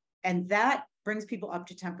 degrees. And that brings people up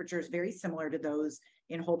to temperatures very similar to those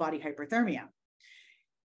in whole body hyperthermia.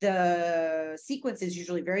 The sequence is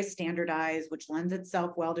usually very standardized, which lends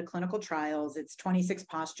itself well to clinical trials. It's 26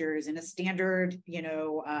 postures in a standard,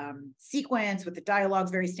 sequence with the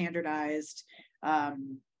dialogues very standardized.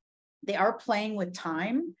 They are playing with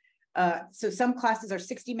time. So some classes are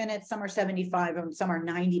 60 minutes, some are 75, and some are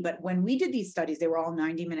 90. But when we did these studies, they were all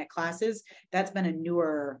 90-minute classes. That's been a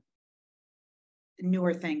newer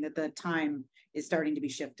thing that the time is starting to be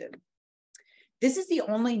shifted. This is the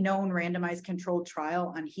only known randomized controlled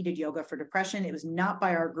trial on heated yoga for depression. It was not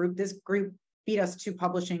by our group. This group beat us to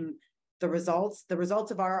publishing the results. The results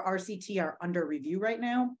of our RCT are under review right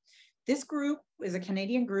now. This group is a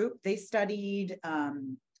Canadian group. They studied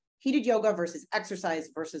heated yoga versus exercise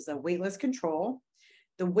versus a weightless control.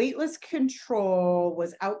 The weightless control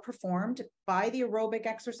was outperformed by the aerobic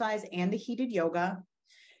exercise and the heated yoga.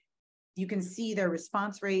 You can see their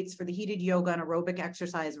response rates for the heated yoga and aerobic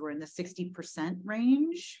exercise were in the 60%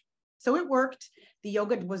 range. So it worked. The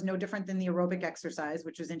yoga was no different than the aerobic exercise,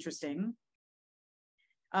 which was interesting.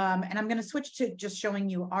 And I'm going to switch to just showing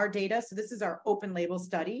you our data. So this is our open label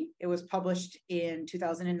study. It was published in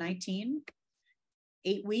 2019.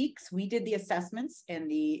 8 weeks, we did the assessments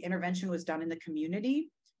and the intervention was done in the community,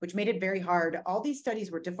 which made it very hard. All these studies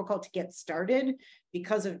were difficult to get started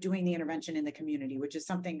because of doing the intervention in the community, which is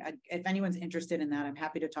something, if anyone's interested in that, I'm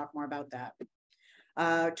happy to talk more about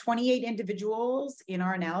that. 28 individuals in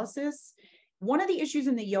our analysis. One of the issues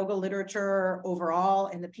in the yoga literature overall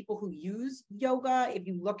and the people who use yoga, if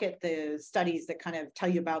you look at the studies that kind of tell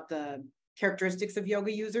you about the characteristics of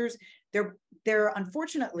yoga users, they're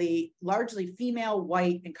unfortunately largely female,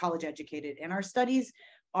 white, and college educated. And our studies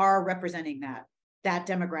are representing that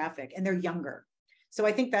demographic, and they're younger. So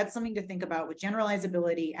I think that's something to think about with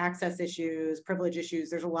generalizability, access issues, privilege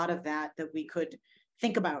issues. There's a lot of that we could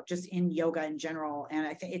think about just in yoga in general. And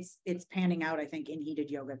I think it's panning out, I think, in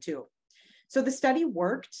heated yoga too. So the study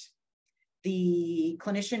worked. The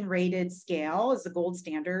clinician rated scale is the gold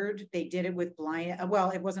standard. They did it with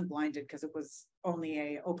it wasn't blinded because it was only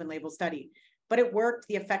an open label study, but it worked.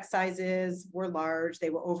 The effect sizes were large. They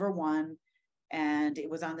were over 1. And it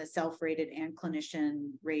was on the self-rated and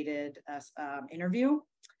clinician-rated interview.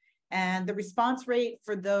 And the response rate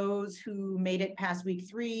for those who made it past week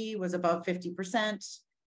 3 was above 50%,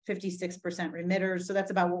 56% remitters. So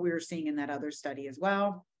that's about what we were seeing in that other study as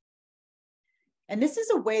well. And this is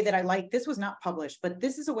a way that I like, this was not published, but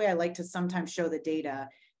this is a way I like to sometimes show the data.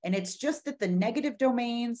 And it's just that the negative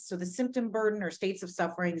domains, so the symptom burden or states of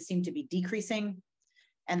suffering, seem to be decreasing.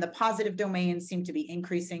 And the positive domains seem to be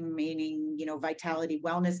increasing, meaning, vitality,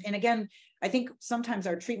 wellness. And again, I think sometimes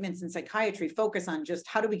our treatments in psychiatry focus on just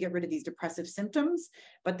how do we get rid of these depressive symptoms?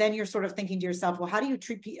 But then you're sort of thinking to yourself, well, how do you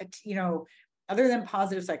treat, other than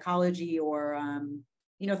positive psychology or,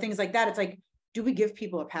 things like that? It's like, do we give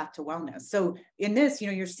people a path to wellness? So in this,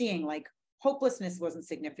 you're seeing like hopelessness wasn't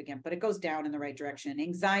significant, but it goes down in the right direction.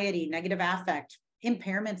 Anxiety, negative affect,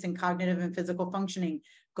 impairments in cognitive and physical functioning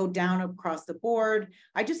go down across the board.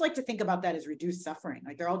 I just like to think about that as reduced suffering.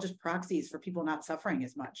 Like they're all just proxies for people not suffering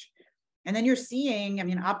as much. And then you're seeing,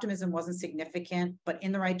 optimism wasn't significant, but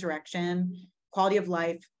in the right direction. Quality of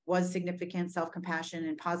life was significant, self-compassion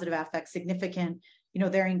and positive affect significant,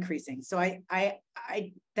 they're increasing. So I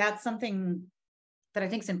that's something that I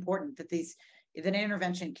think is important, that an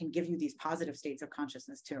intervention can give you these positive states of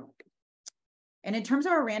consciousness too. And in terms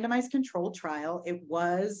of our randomized controlled trial, it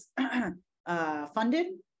was funded.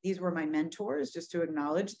 These were my mentors, just to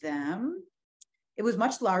acknowledge them. It was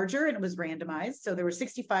much larger and it was randomized. So there were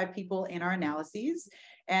 65 people in our analyses.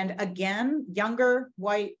 And again, younger,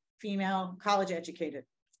 white, female, college educated.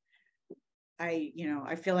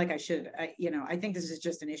 I feel like I should, I think this is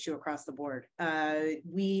just an issue across the board.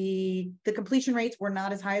 The completion rates were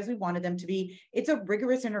not as high as we wanted them to be. It's a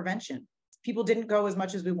rigorous intervention. People didn't go as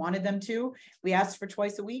much as we wanted them to. We asked for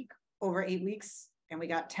twice a week over 8 weeks and we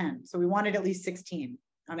got 10. So we wanted at least 16.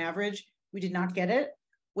 on average. We did not get it.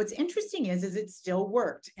 What's interesting is it still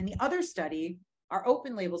worked. In the other study, our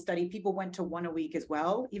open label study, people went to 1 a week as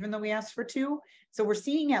well, even though we asked for 2. So we're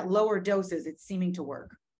seeing at lower doses, it's seeming to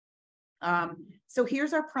work. So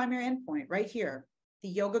here's our primary endpoint right here. The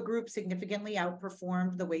yoga group significantly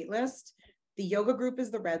outperformed the wait list. The yoga group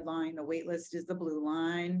is the red line, the wait list is the blue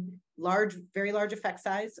line. Large, very large effect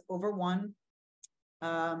size, over 1.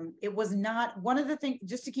 It was not, one of the things,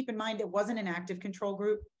 just to keep in mind, it wasn't an active control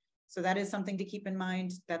group. So that is something to keep in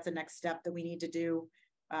mind. That's a next step that we need to do.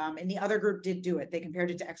 And the other group did do it. They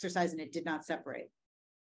compared it to exercise and it did not separate.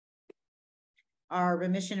 Our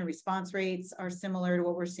remission and response rates are similar to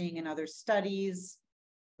what we're seeing in other studies.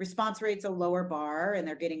 Response rate's a lower bar and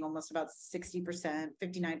they're getting almost about 60%,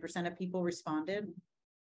 59% of people responded.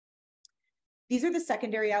 These are the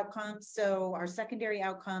secondary outcomes. So our secondary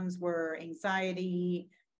outcomes were anxiety,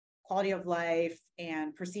 quality of life,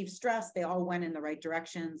 and perceived stress. They all went in the right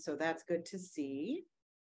direction. So that's good to see.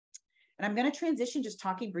 And I'm going to transition just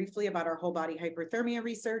talking briefly about our whole body hyperthermia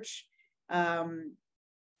research.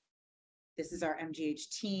 This is our MGH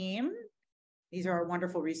team. These are our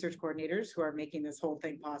wonderful research coordinators who are making this whole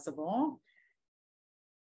thing possible.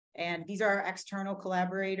 And these are our external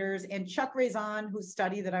collaborators. And Chuck Raison, whose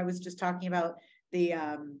study that I was just talking about,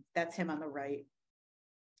 that's him on the right.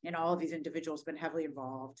 And all of these individuals have been heavily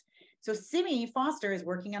involved. So Simi Foster is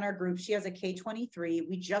working on our group. She has a K23.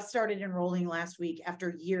 We just started enrolling last week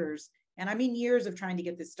after years, and I mean years of trying to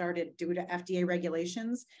get this started due to FDA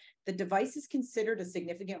regulations. The device is considered a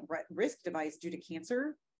significant risk device due to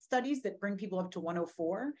cancer studies that bring people up to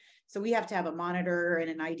 104. So we have to have a monitor and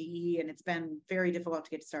an IDE, and it's been very difficult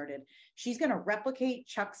to get started. She's going to replicate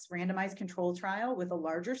Chuck's randomized control trial with a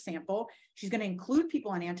larger sample. She's going to include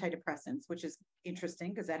people on antidepressants, which is interesting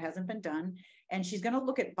because that hasn't been done. And she's going to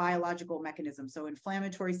look at biological mechanisms, so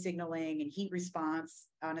inflammatory signaling and heat response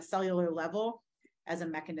on a cellular level as a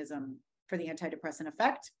mechanism for the antidepressant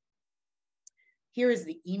effect. Here is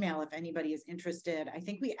the email if anybody is interested. I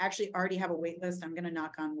think we actually already have a wait list. I'm going to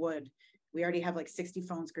knock on wood. We already have like 60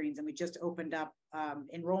 phone screens and we just opened up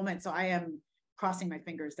enrollment. So I am crossing my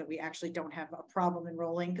fingers that we actually don't have a problem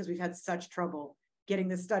enrolling because we've had such trouble getting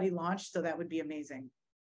this study launched. So that would be amazing.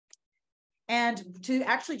 And to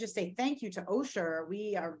actually just say thank you to Osher,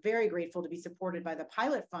 we are very grateful to be supported by the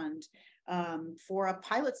Pilot Fund for a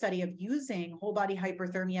pilot study of using whole body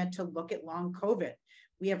hyperthermia to look at long COVID.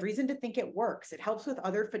 We have reason to think it works. It helps with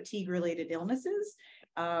other fatigue-related illnesses.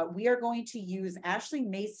 We are going to use Ashley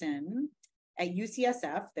Mason at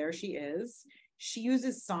UCSF. There she is. She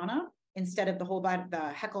uses sauna instead of the whole body, the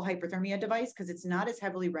Heckle hyperthermia device, because it's not as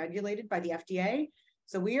heavily regulated by the FDA.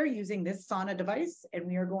 So we are using this sauna device, and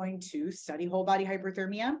we are going to study whole body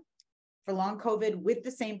hyperthermia for long COVID with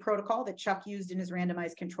the same protocol that Chuck used in his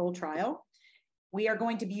randomized control trial. We are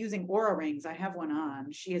going to be using Oura rings. I have one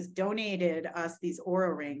on. She has donated us these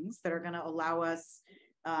Oura rings that are going to allow us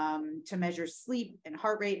to measure sleep and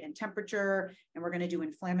heart rate and temperature. And we're going to do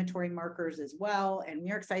inflammatory markers as well. And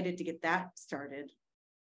we're excited to get that started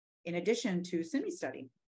in addition to Simi study.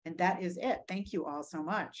 And that is it. Thank you all so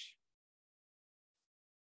much.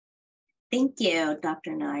 Thank you,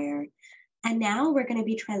 Dr. Nyer. And now we're going to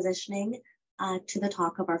be transitioning to the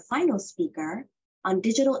talk of our final speaker on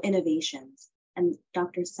digital innovations. And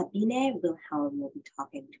Dr. Sabine Wilhelm will be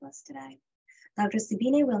talking to us today. Dr.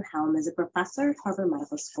 Sabine Wilhelm is a professor at Harvard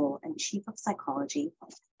Medical School and chief of psychology,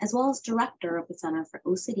 as well as director of the Center for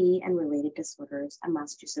OCD and Related Disorders at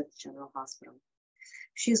Massachusetts General Hospital.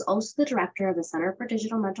 She is also the director of the Center for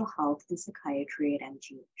Digital Mental Health and Psychiatry at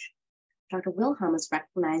MGH. Dr. Wilhelm is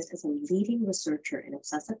recognized as a leading researcher in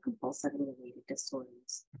obsessive-compulsive and related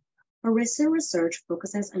disorders. Her recent research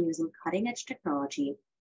focuses on using cutting-edge technology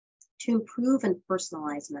to improve and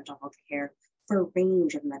personalize mental health care for a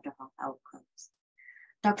range of mental health outcomes.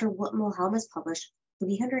 Dr. Wilhelm has published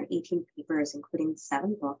 318 papers, including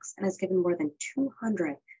 7 books, and has given more than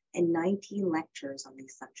 290 lectures on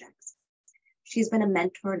these subjects. She's been a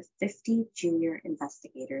mentor to 50 junior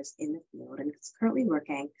investigators in the field and is currently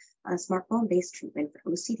working on a smartphone-based treatment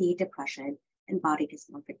for OCD, depression, and body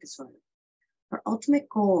dysmorphic disorder. Her ultimate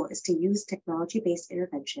goal is to use technology-based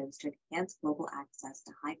interventions to enhance global access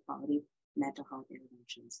to high-quality mental health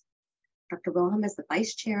interventions. Dr. Wilhelm is the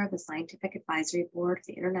vice chair of the Scientific Advisory Board of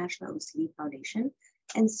the International OCD Foundation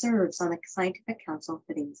and serves on the Scientific Council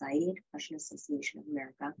for the Anxiety and Depression Association of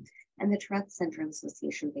America and the Tourette Syndrome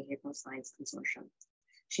Association Behavioral Science Consortium.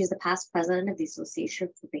 She is the past president of the Association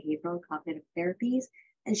for Behavioral and Cognitive Therapies,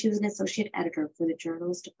 and she was an associate editor for the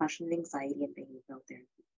journals Depression and Anxiety and Behavioral Therapy.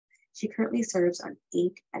 She currently serves on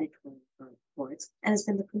 8 editorial reports and has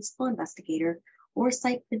been the principal investigator or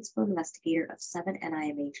site principal investigator of 7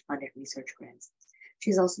 NIMH-funded research grants. She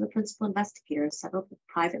is also the principal investigator of several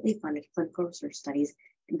privately funded clinical research studies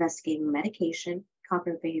investigating medication,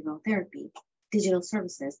 cognitive behavioral therapy, digital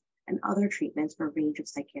services, and other treatments for a range of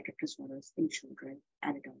psychiatric disorders in children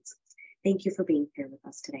and adults. Thank you for being here with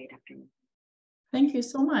us today, Dr. Thank you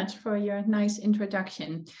so much for your nice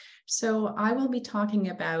introduction. So I will be talking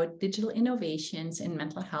about digital innovations in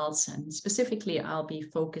mental health, and specifically I'll be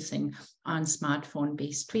focusing on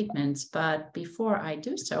smartphone-based treatments. But before I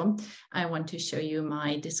do so, I want to show you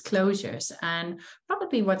my disclosures. And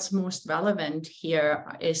probably what's most relevant here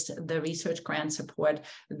is the research grant support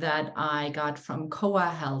that I got from COA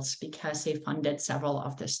Health, because they funded several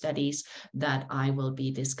of the studies that I will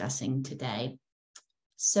be discussing today.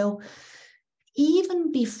 So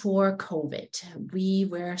even before COVID, we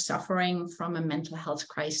were suffering from a mental health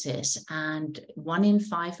crisis, and 1 in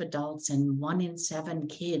 5 adults and 1 in 7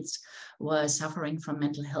 kids was suffering from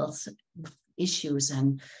mental health issues.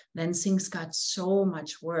 And then things got so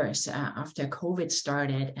much worse after COVID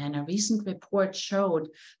started. And a recent report showed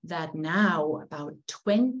that now about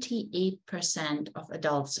 28% of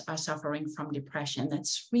adults are suffering from depression.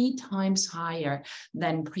 That's 3 times higher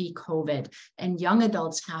than pre-COVID. And young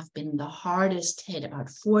adults have been the hardest hit. About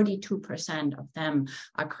 42% of them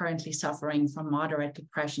are currently suffering from moderate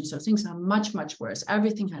depression. So things are much, much worse.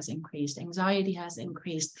 Everything has increased. Anxiety has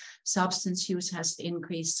increased. Substance use has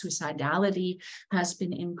increased. Suicidality has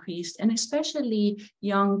been increased, and especially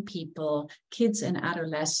young people, kids and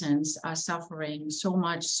adolescents are suffering so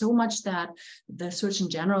much that the Surgeon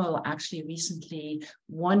General actually recently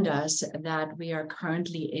warned us that we are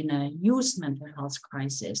currently in a youth mental health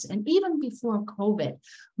crisis. And even before COVID,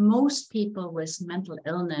 most people with mental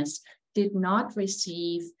illness did not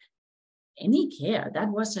receive any care. That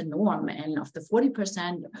was a norm. And of the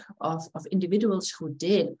 40% of individuals who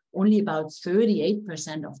did, only about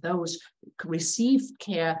 38% of those received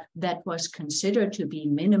care that was considered to be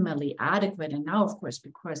minimally adequate. And now, of course,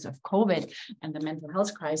 because of COVID and the mental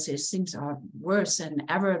health crisis, things are worse than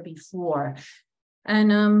ever before.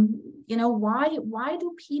 And, why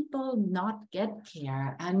do people not get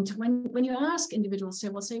care? And when you ask individuals, they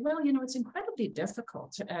will say, well, it's incredibly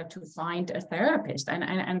difficult to find a therapist.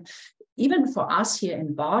 And even for us here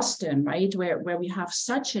in Boston, right, where we have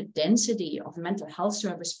such a density of mental health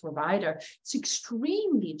service provider, it's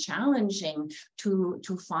extremely challenging to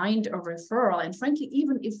find a referral. And frankly,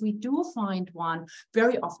 even if we do find one,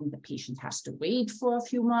 very often the patient has to wait for a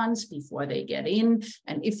few months before they get in.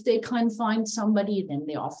 And if they can find somebody, then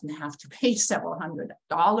they often have to pay several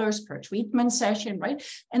 $100s per treatment session, right?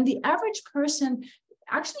 And the average person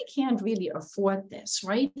actually can't really afford this,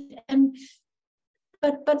 right?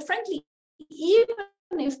 But frankly, even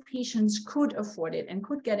if patients could afford it and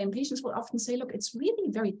could get in, patients will often say, look, it's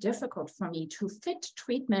really very difficult for me to fit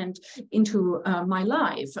treatment into my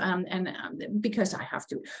life. Because I have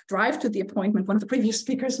to drive to the appointment. One of the previous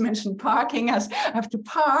speakers mentioned parking. As I have to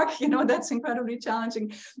park, that's incredibly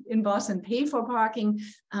challenging in Boston, pay for parking,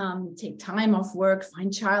 take time off work,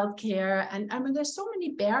 find childcare. And I mean, there's so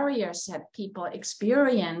many barriers that people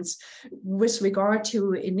experience with regard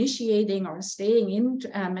to initiating or staying in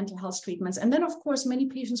mental health treatments. And then, of course, many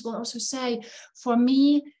patients will also say, for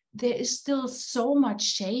me, there is still so much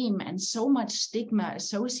shame and so much stigma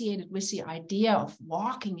associated with the idea of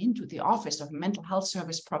walking into the office of a mental health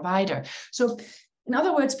service provider. So in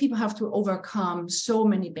other words, people have to overcome so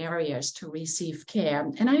many barriers to receive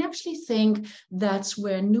care. And I actually think that's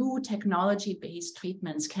where new technology-based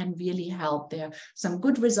treatments can really help. There are some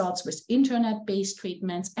good results with internet-based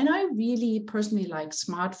treatments. And I really personally like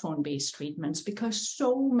smartphone-based treatments because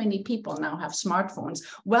so many people now have smartphones.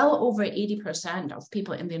 Well over 80% of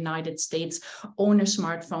people in the United States own a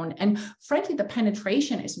smartphone. And frankly, the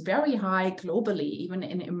penetration is very high globally, even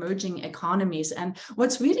in emerging economies. And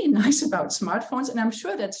what's really nice about smartphones, and I'm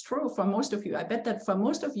sure that's true for most of you. I bet that for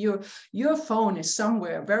most of you, your phone is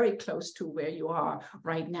somewhere very close to where you are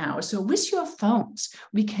right now. So with your phones,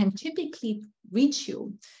 we can typically reach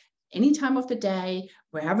you any time of the day,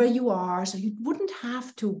 wherever you are. So you wouldn't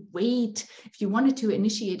have to wait. If you wanted to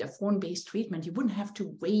initiate a phone-based treatment, you wouldn't have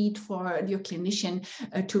to wait for your clinician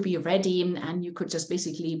to be ready. And you could just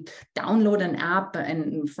basically download an app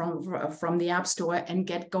and from the App Store and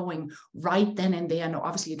get going right then and there. And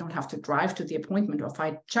obviously you don't have to drive to the appointment or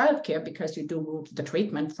find childcare because you do the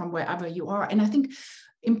treatment from wherever you are. And I think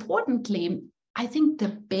importantly,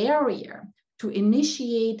 the barrier to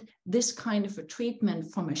initiate this kind of a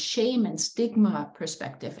treatment from a shame and stigma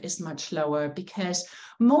perspective is much lower, because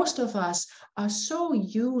most of us are so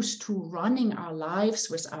used to running our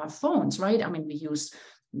lives with our phones, right? I mean, we use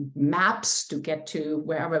maps to get to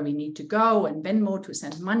wherever we need to go, and Venmo to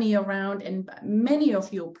send money around. And many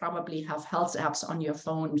of you probably have health apps on your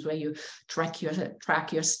phones where you track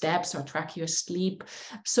your steps or track your sleep.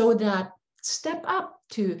 So that step up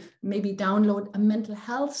to maybe download a mental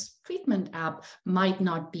health treatment app might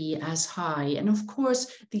not be as high. And of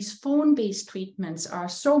course, these phone-based treatments are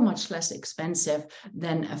so much less expensive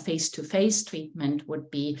than a face-to-face treatment would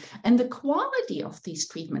be. And the quality of these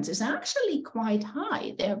treatments is actually quite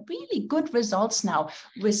high. There are really good results now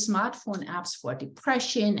with smartphone apps for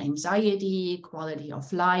depression, anxiety, quality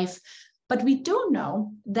of life. But we do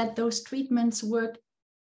know that those treatments work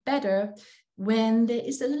better when there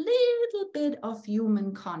is a little bit of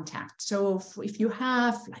human contact. So if you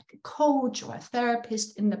have like a coach or a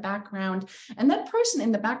therapist in the background, and that person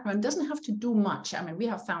in the background doesn't have to do much. I mean, we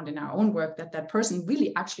have found in our own work that that person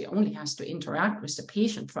really actually only has to interact with the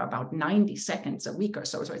patient for about 90 seconds a week or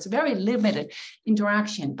so. So it's very limited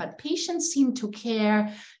interaction, but patients seem to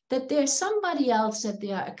care that there's somebody else that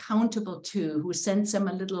they are accountable to, who sends them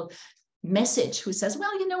a little message, who says,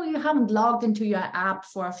 well, you know, you haven't logged into your app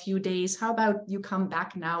for a few days. How about you come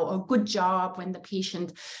back now? Or good job when the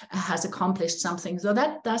patient has accomplished something. So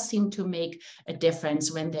that does seem to make a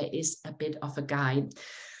difference when there is a bit of a guide.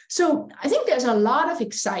 So I think there's a lot of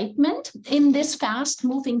excitement in this fast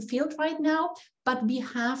moving field right now, but we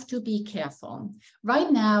have to be careful.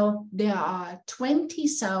 Right now, there are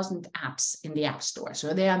 20,000 apps in the App Store.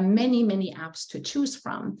 So there are many, many apps to choose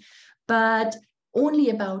from, but only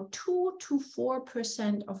about 2 to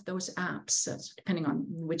 4% of those apps, depending on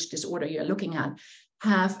which disorder you're looking at,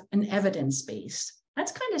 have an evidence base.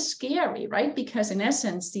 That's kind of scary, right? Because in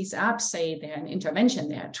essence, these apps say they're an intervention,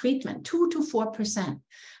 they're a treatment. 2 to 4%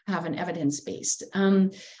 have an evidence base.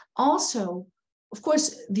 Also, of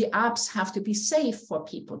course, the apps have to be safe for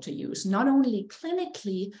people to use, not only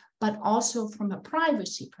clinically, but also from a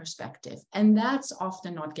privacy perspective. And that's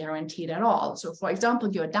often not guaranteed at all. So for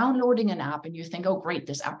example, you're downloading an app and you think, oh, great,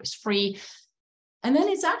 this app is free. And then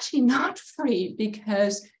it's actually not free,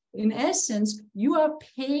 because in essence, you are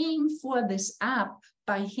paying for this app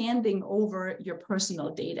by handing over your personal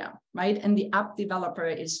data, right? And the app developer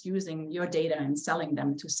is using your data and selling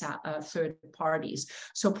them to third parties.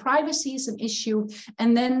 So privacy is an issue.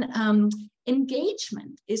 And then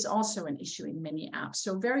engagement is also an issue in many apps.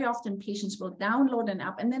 So very often patients will download an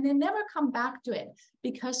app and then they never come back to it,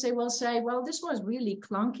 because they will say, well, this was really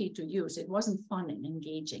clunky to use. It wasn't fun and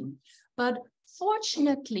engaging. But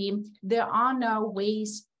fortunately, there are now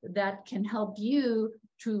ways that can help you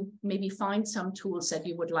to maybe find some tools that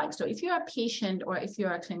you would like. So if you're a patient or if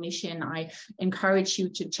you're a clinician, I encourage you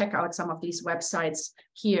to check out some of these websites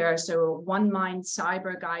here. So One Mind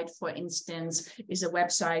Cyber Guide, for instance, is a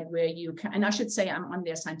website where you can, and I should say I'm on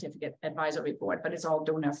their scientific advisory board, but it's all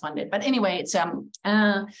donor funded. But anyway, it's a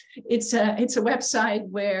website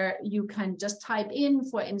where you can just type in,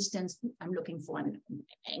 for instance, I'm looking for an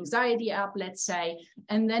anxiety app, let's say,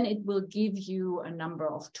 and then it will give you a number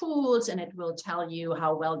of tools, and it will tell you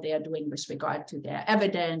how well they are doing with regard to their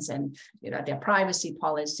evidence and, you know, their privacy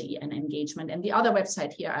policy and engagement. And the other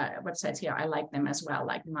websites here, I like them as well,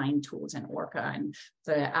 like Mind Tools and Orca, and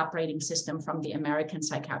the app rating system from the American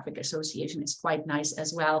Psychiatric Association is quite nice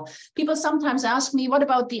as well. People sometimes ask me, what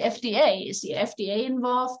about the FDA? Is the FDA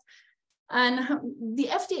involved? And the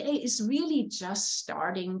FDA is really just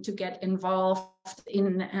starting to get involved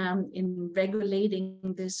in regulating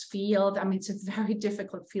this field. I mean, it's a very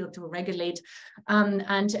difficult field to regulate. And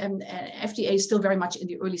FDA is still very much in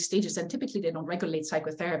the early stages, and typically they don't regulate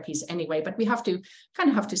psychotherapies anyway, but we have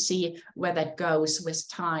to see where that goes with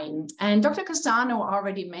time. And Dr. Cassano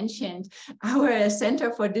already mentioned our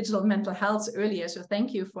Center for Digital Mental Health earlier, so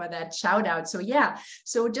thank you for that shout out. So yeah,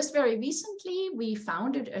 so just very recently, we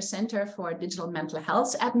founded a Center for Digital Mental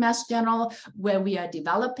Health at Mass General, where we are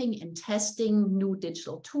developing and testing new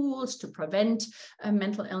digital tools to prevent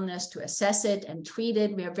mental illness, to assess it and treat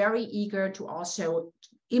it. We are very eager to also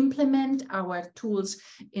implement our tools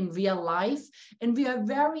in real life. And we are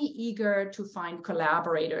very eager to find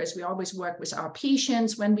collaborators. We always work with our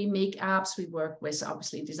patients when we make apps. We work with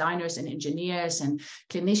obviously designers and engineers and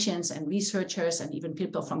clinicians and researchers and even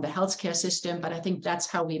people from the healthcare system. But I think that's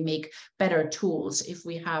how we make better tools, if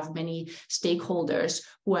we have many stakeholders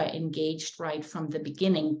who are engaged right from the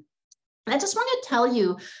beginning. I just want to tell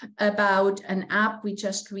you about an app we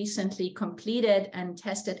just recently completed and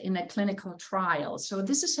tested in a clinical trial. So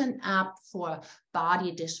this is an app for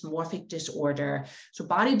body dysmorphic disorder. So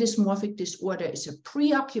body dysmorphic disorder is a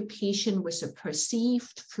preoccupation with a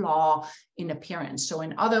perceived flaw in appearance. So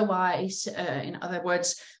in other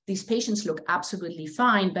words, these patients look absolutely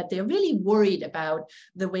fine, but they're really worried about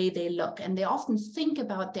the way they look. And they often think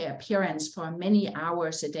about their appearance for many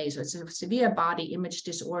hours a day. So it's a severe body image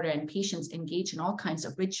disorder, and patients engage in all kinds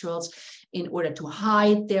of rituals in order to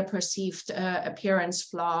hide their perceived appearance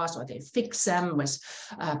flaws, or they fix them with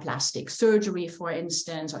plastic surgery, for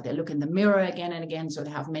instance, or they look in the mirror again and again. So they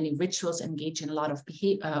have many rituals, engage in a lot of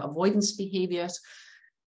avoidance behaviors.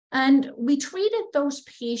 And we treated those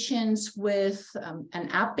patients with an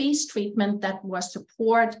app-based treatment that was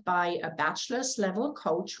supported by a bachelor's level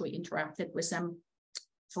coach. We interacted with them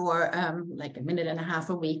for like a minute and a half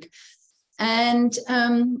a week. And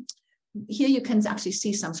here you can actually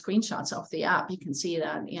see some screenshots of the app. You can see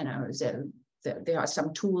that, you know, there are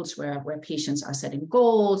some tools where patients are setting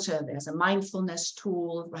goals. There's a mindfulness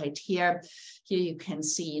tool right here. Here you can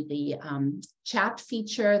see the chat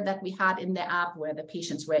feature that we had in the app, where the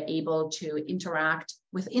patients were able to interact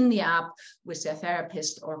within the app with their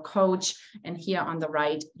therapist or coach. And here on the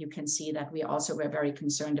right, you can see that we also were very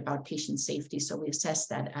concerned about patient safety. So we assessed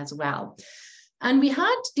that as well. And we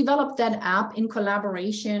had developed that app in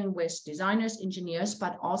collaboration with designers, engineers,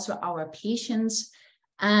 but also our patients.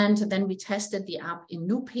 And then we tested the app in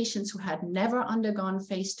new patients who had never undergone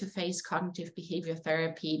face-to-face cognitive behavior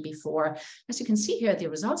therapy before. As you can see here, the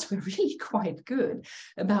results were really quite good.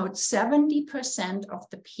 About 70% of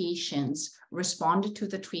the patients responded to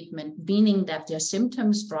the treatment, meaning that their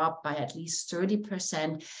symptoms dropped by at least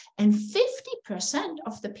 30%. And 50%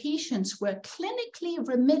 of the patients were clinically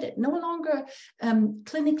remitted, no longer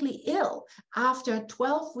clinically ill, after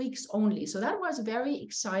 12 weeks only. So that was very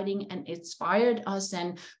exciting and inspired us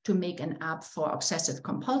then to make an app for obsessive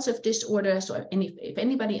compulsive disorder. So if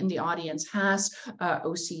anybody in the audience has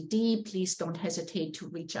OCD, please don't hesitate to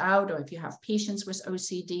reach out. Or if you have patients with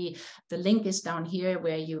OCD, the link is down here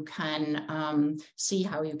where you can see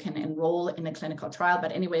how you can enroll in a clinical trial.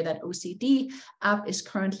 But anyway, that OCD app is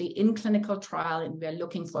currently in clinical trial, and we're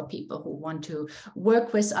looking for people who want to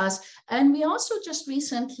work with us. And we also just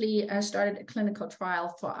recently started a clinical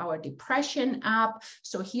trial for our depression app.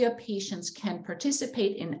 So here patients can participate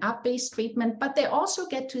in app-based treatment, but they also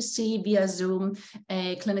get to see via Zoom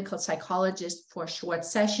a clinical psychologist for short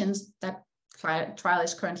sessions. That trial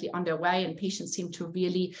is currently underway, and patients seem to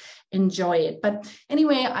really enjoy it. But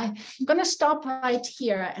anyway, I'm going to stop right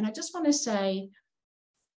here. And I just want to say,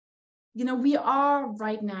 you know, we are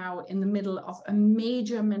right now in the middle of a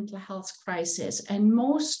major mental health crisis, and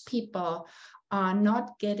most people are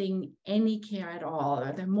not getting any care at all.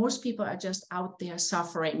 Most people are just out there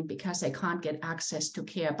suffering because they can't get access to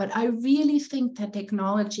care. But I really think that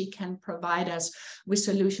technology can provide us with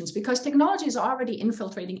solutions, because technology is already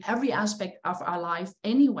infiltrating every aspect of our life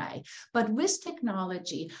anyway. But with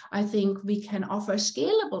technology, I think we can offer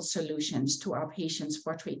scalable solutions to our patients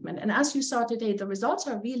for treatment. And as you saw today, the results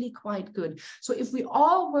are really quite good. So if we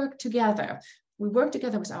all work together, we work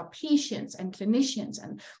together with our patients and clinicians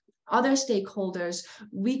and other stakeholders,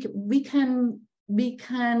 we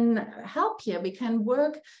can help here. We can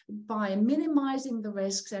work by minimizing the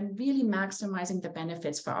risks and really maximizing the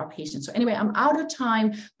benefits for our patients. So anyway, I'm out of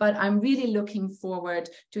time, but I'm really looking forward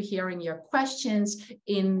to hearing your questions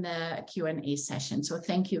in the Q&A session. So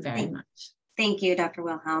thank you very much. Thank you, Dr.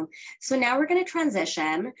 Wilhelm. So now we're going to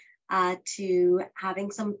transition to having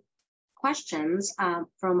some questions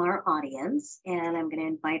from our audience, and I'm going to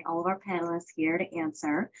invite all of our panelists here to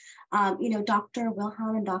answer. You know, Dr.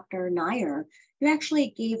 Wilhelm and Dr. Nyer, you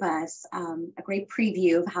actually gave us a great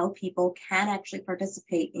preview of how people can actually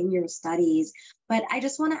participate in your studies. But I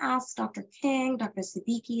just want to ask Dr. King, Dr.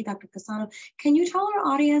 Siddiqi, Dr. Cassano, can you tell our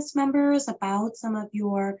audience members about some of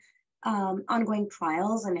your ongoing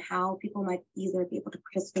trials and how people might either be able to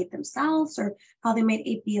participate themselves or how they might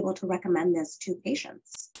be able to recommend this to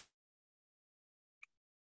patients?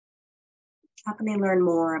 How can they learn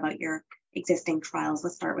more about your existing trials?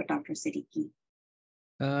 Let's start with Dr. Siddiqi.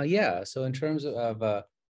 Yeah, so in terms of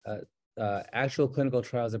actual clinical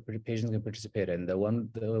trials that patients can participate in,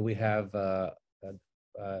 we have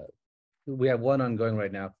one ongoing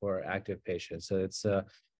right now for active patients. So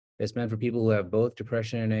it's meant for people who have both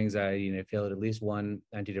depression and anxiety and have failed at least one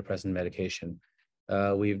antidepressant medication.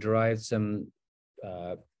 We've derived some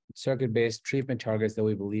circuit-based treatment targets that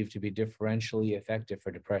we believe to be differentially effective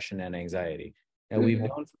for depression and anxiety. And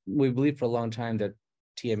we believe for a long time that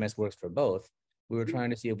TMS works for both. We were trying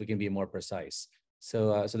to see if we can be more precise.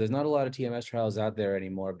 So there's not a lot of TMS trials out there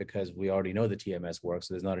anymore because we already know the TMS works,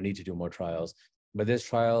 so there's not a need to do more trials. But this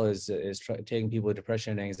trial is taking people with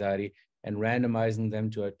depression and anxiety and randomizing them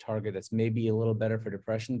to a target that's maybe a little better for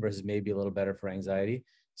depression versus maybe a little better for anxiety.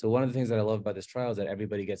 So one of the things that I love about this trial is that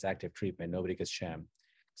everybody gets active treatment, nobody gets sham.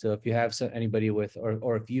 So if you have anybody with,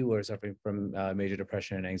 or if you are suffering from major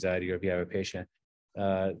depression and anxiety, or if you have a patient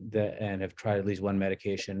and have tried at least one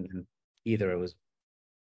medication, and either it was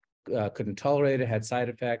couldn't tolerate it, had side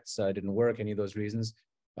effects, didn't work, any of those reasons,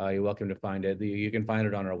 you're welcome to find it. You can find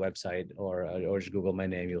it on our website, or just Google my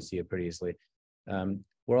name, you'll see it pretty easily.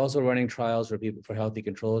 We're also running trials for people, for healthy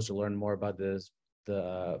controllers, to learn more about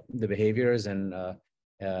the behaviors and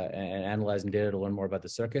analyzing data to learn more about the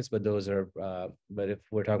circuits. But those are, but if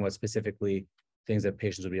we're talking about specifically things that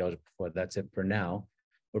patients will be eligible for, that's it for now.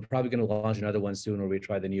 We're probably going to launch another one soon where we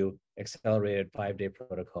try the new accelerated 5-day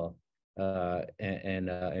protocol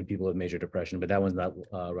and people with major depression, but that one's not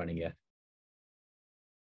running yet.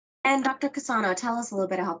 And Dr. Cassano, tell us a little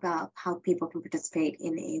bit about how people can participate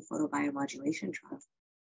in a photobiomodulation trial.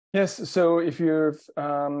 Yes, so if you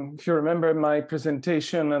remember my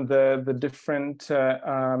presentation and the different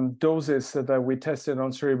doses that we tested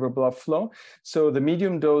on cerebral blood flow, so the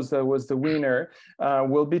medium dose that was the winner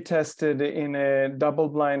will be tested in a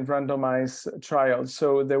double-blind randomized trial.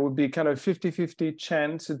 So there would be kind of 50-50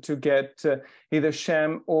 chance to get either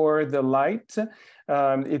sham or the light.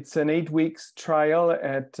 It's an 8 weeks trial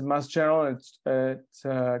at Mass General. It's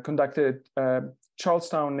conducted at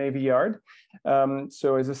Charlestown Navy Yard.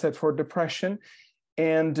 So as I said, for depression.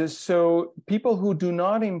 And so people who do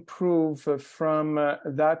not improve from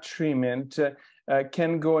that treatment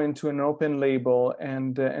can go into an open label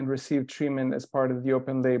and receive treatment as part of the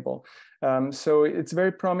open label. So it's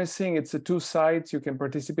very promising. It's 2 sites. You can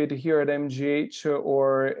participate here at MGH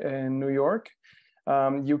or in New York.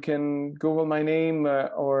 You can Google my name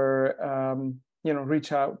or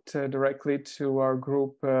reach out directly to our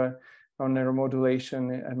group on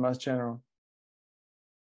neuromodulation at Mass General.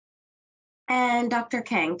 And Dr.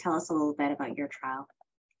 Kang, tell us a little bit about your trial.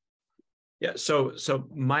 Yeah, so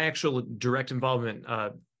my actual direct involvement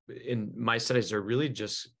in my studies are really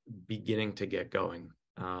just beginning to get going.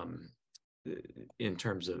 In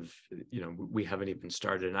terms of, we haven't even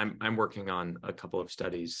started. And I'm working on a couple of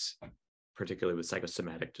studies, particularly with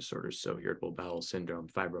psychosomatic disorders, so irritable bowel syndrome,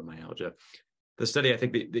 fibromyalgia. The study I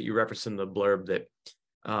think that you referenced in the blurb that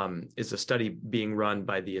is a study being run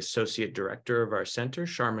by the associate director of our center,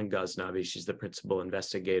 Sharman Ghaznavi. She's the principal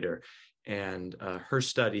investigator, and her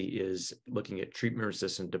study is looking at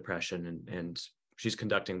treatment-resistant depression, and she's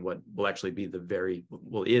conducting what will actually be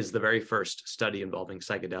is the very first study involving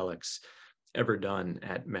psychedelics ever done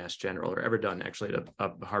at Mass General, or ever done actually at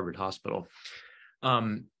a Harvard hospital.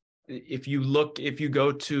 If you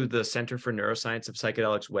go to the Center for Neuroscience of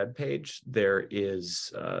Psychedelics webpage, there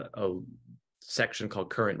is a section called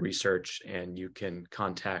Current Research, and you can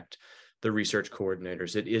contact the research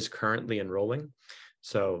coordinators. It is currently enrolling,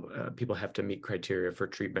 so people have to meet criteria for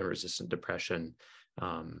treatment-resistant depression,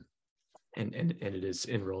 and it is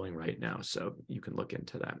enrolling right now, so you can look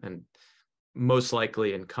into that. And most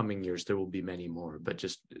likely in coming years there will be many more, but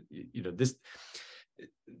just this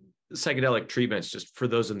psychedelic treatments, just for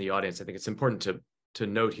those in the audience, I think it's important to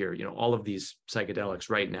note here, all of these psychedelics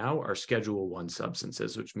right now are Schedule I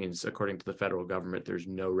substances, which means according to the federal government, there's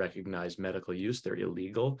no recognized medical use, they're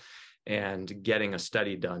illegal. And getting a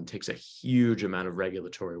study done takes a huge amount of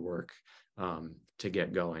regulatory work to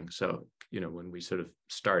get going. So, when we sort of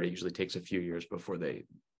start, it usually takes a few years before they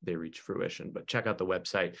reach fruition. But check out the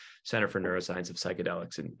website, Center for Neuroscience of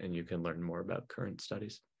Psychedelics, and you can learn more about current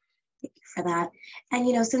studies. Thank you for that.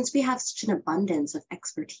 And, since we have such an abundance of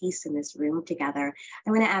expertise in this room together,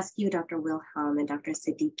 I'm going to ask you, Dr. Wilhelm and Dr.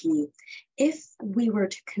 Siddiqi, if we were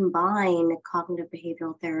to combine cognitive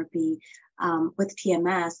behavioral therapy with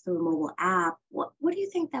TMS through a mobile app, what do you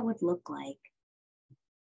think that would look like?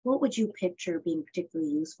 What would you picture being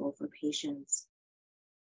particularly useful for patients?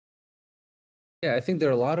 Yeah, I think there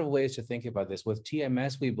are a lot of ways to think about this. With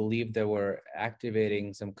TMS, we believe that we're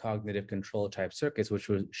activating some cognitive control type circuits, which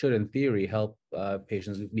should, in theory, help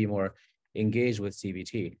patients be more engaged with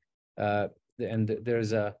CBT. And there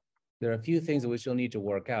are a few things that we still need to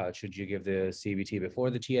work out. Should you give the CBT before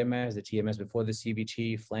the TMS before the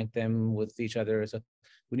CBT, flank them with each other? So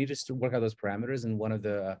we need to work out those parameters. And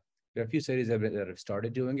there are a few studies that have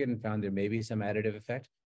started doing it and found there may be some additive effect.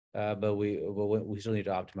 But we still need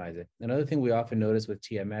to optimize it. Another thing we often notice with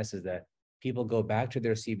TMS is that people go back to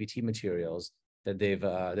their CBT materials that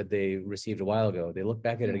they received a while ago. They look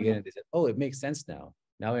back at it again and they said, "Oh, it makes sense now.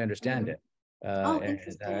 Now I understand it."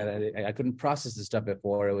 And I couldn't process this stuff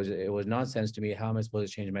before. It was nonsense to me. How am I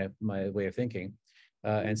supposed to change my way of thinking?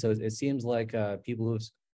 And so it seems like people who've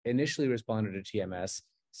initially responded to TMS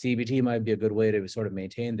CBT might be a good way to sort of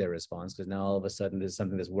maintain their response, because now all of a sudden there's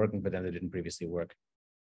something that's working for them that didn't previously work.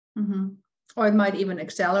 Mm-hmm. Or it might even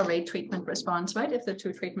accelerate treatment response, right? If the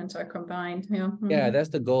two treatments are combined. Yeah, yeah, that's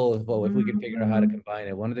the goal. Well, if we can figure out how to Mm-hmm. combine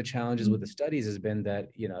it. One of the challenges with the studies has been that,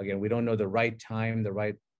 again, we don't know the right time, the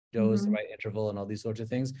right dose, the right interval, and all these sorts of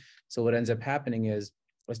things. So what ends up happening is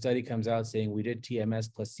a study comes out saying we did TMS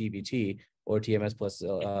plus CBT, or TMS plus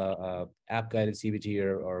app-guided CBT,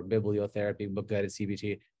 or bibliotherapy, book-guided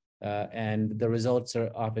CBT, and the results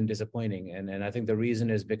are often disappointing. And I think the reason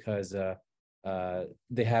is because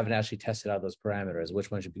they haven't actually tested out those parameters.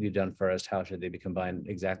 Which one should be done first? How should they be combined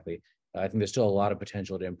exactly? I think there's still a lot of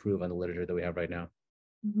potential to improve on the literature that we have right now.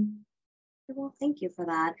 Well, thank you for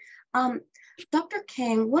that. Dr.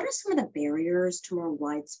 King, what are some of the barriers to more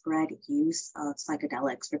widespread use of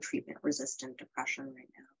psychedelics for treatment-resistant depression right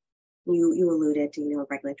now? You alluded to,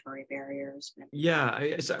 regulatory barriers. Yeah,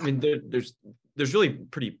 I mean, there's really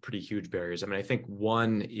pretty huge barriers. I mean, I think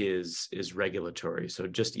one is regulatory. So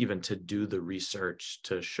just even to do the research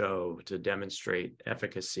to demonstrate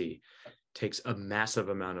efficacy takes a massive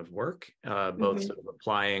amount of work, both sort of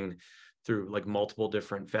applying through like multiple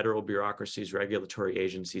different federal bureaucracies, regulatory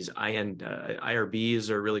agencies. IRBs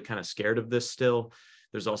are really kind of scared of this still.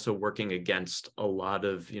 There's also working against a lot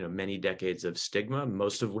of, many decades of stigma,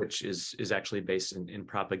 most of which is actually based in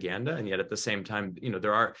propaganda. And yet at the same time,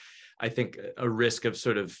 there are, I think, a risk of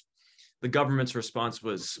sort of the government's response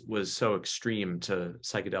was so extreme to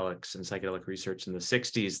psychedelics and psychedelic research in the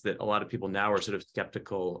 60s that a lot of people now are sort of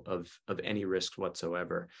skeptical of any risk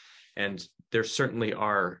whatsoever. And there certainly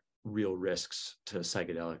are real risks to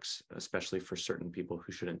psychedelics, especially for certain people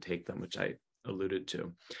who shouldn't take them, which I alluded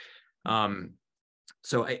to.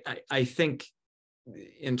 So I think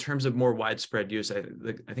in terms of more widespread use,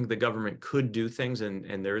 I think the government could do things,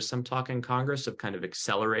 and there is some talk in Congress of kind of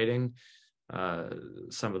accelerating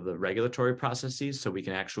some of the regulatory processes so we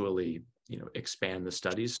can actually, expand the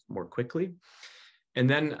studies more quickly. And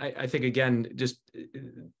then I think, again, just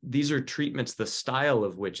these are treatments, the style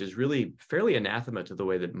of which is really fairly anathema to the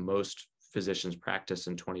way that most physicians practice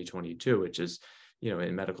in 2022, which is,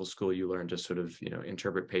 in medical school, you learn to sort of,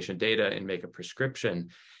 interpret patient data and make a prescription.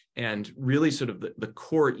 And really sort of the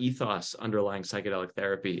core ethos underlying psychedelic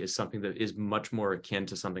therapy is something that is much more akin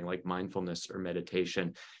to something like mindfulness or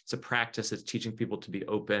meditation. It's a practice that's teaching people to be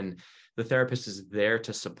open. The therapist is there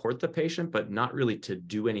to support the patient, but not really to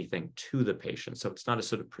do anything to the patient. So it's not a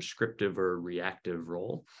sort of prescriptive or reactive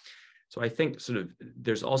role. So I think sort of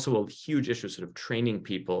there's also a huge issue sort of training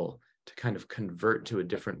people to kind of convert to a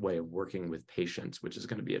different way of working with patients, which is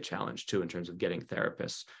going to be a challenge too in terms of getting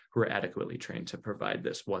therapists who are adequately trained to provide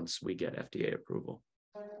this once we get FDA approval.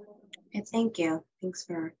 Thank you. Thanks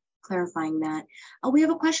for clarifying that. We have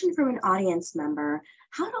a question from an audience member.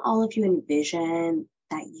 How do all of you envision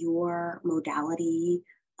that your modality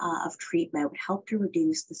of treatment would help to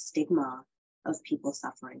reduce the stigma of people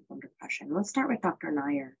suffering from depression? Let's start with Dr.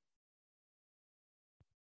 Nyer.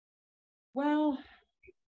 Well,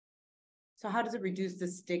 so how does it reduce the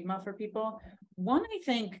stigma for people? One,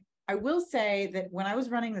 I will say that when I was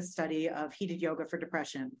running the study of heated yoga for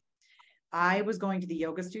depression, I was going to the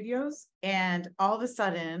yoga studios, and all of a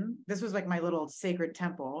sudden, this was like my little sacred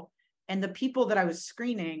temple, and the people that I was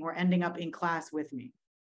screening were ending up in class with me.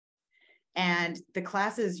 And the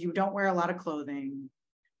classes, you don't wear a lot of clothing,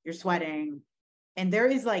 you're sweating, and there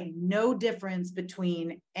is like no difference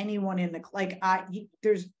between anyone in the,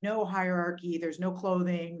 there's no hierarchy, there's no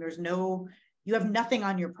clothing, you have nothing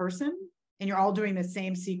on your person, and you're all doing the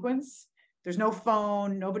same sequence. There's no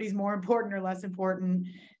phone, nobody's more important or less important.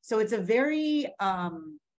 So it's a very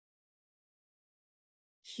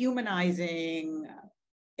humanizing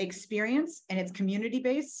experience, and it's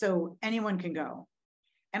community-based, so anyone can go.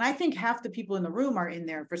 And I think half the people in the room are in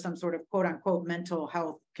there for some sort of quote unquote mental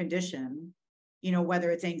health condition, whether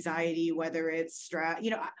it's anxiety, whether it's stress,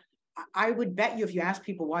 I would bet you if you ask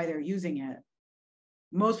people why they're using it,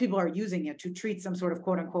 most people are using it to treat some sort of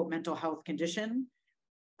quote unquote mental health condition.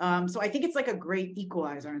 So I think it's like a great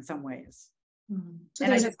equalizer in some ways. Mm-hmm. So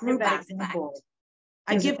and there's a group aspect.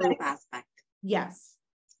 I give a group aspect. Yes.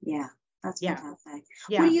 Yeah, that's fantastic.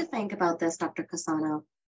 Yeah. What do you think about this, Dr. Cassano?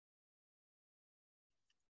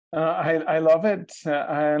 I love it.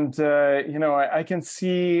 And, I can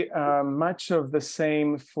see much of the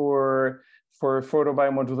same for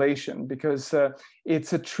photobiomodulation, because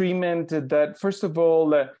it's a treatment that, first of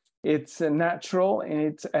all, it's natural in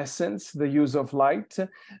its essence, the use of light.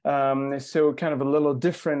 So kind of a little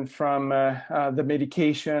different from the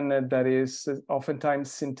medication that is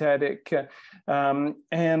oftentimes synthetic.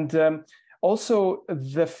 Also,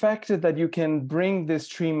 the fact that you can bring this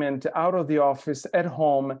treatment out of the office at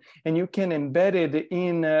home, and you can embed it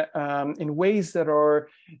in ways that are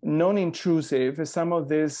non-intrusive. Some of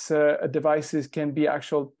these devices can be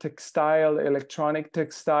actual textile, electronic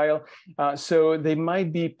textile. So they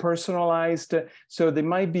might be personalized. So they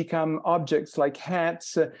might become objects like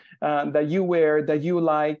hats that you wear, that you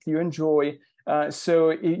like, you enjoy. So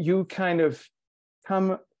you kind of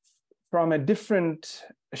come from a different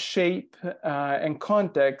shape and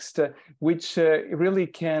context, which really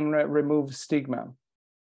can remove stigma.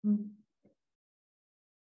 And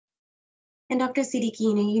Dr. Siddiqi,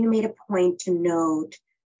 you made a point to note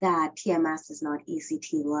that TMS is not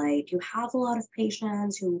ECT light. You have a lot of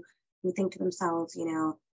patients who think to themselves,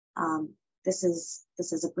 this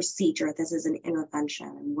is a procedure, this is an intervention.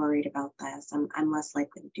 I'm worried about this. I'm less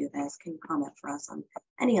likely to do this. Can you comment for us on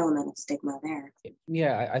any element of stigma there?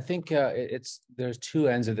 Yeah, I think there's two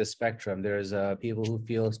ends of the spectrum. There's people who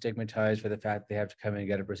feel stigmatized for the fact they have to come in and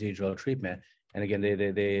get a procedural treatment. And again,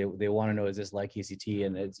 they want to know, is this like ECT?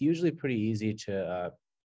 And it's usually pretty easy to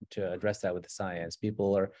address that with the science.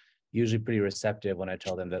 People are usually pretty receptive when I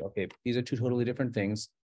tell them that, okay, these are two totally different things,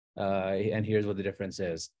 and here's what the difference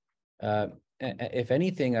is. If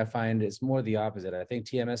anything, I find it's more the opposite. I think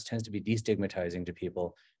TMS tends to be destigmatizing to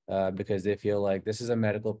people because they feel like this is a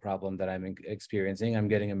medical problem that I'm experiencing. I'm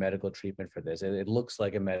getting a medical treatment for this. It looks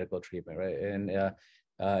like a medical treatment, right? And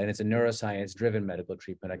it's a neuroscience-driven medical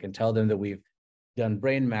treatment. I can tell them that we've done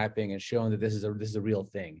brain mapping and shown that this is a real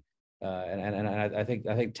thing. And I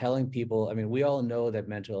think telling people, I mean, we all know that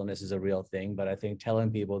mental illness is a real thing, but I think telling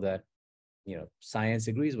people that, science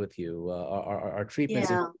agrees with you, our treatments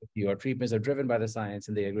agree with you, our treatments are driven by the science,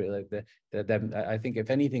 and they agree, like that I think if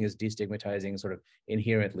anything is destigmatizing sort of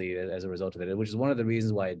inherently as a result of it, which is one of the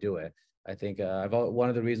reasons why I do it. I think one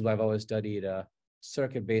of the reasons why I've always studied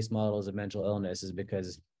circuit-based models of mental illness is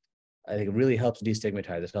because I think it really helps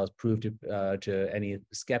destigmatize. It helps prove to any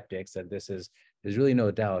skeptics that there's really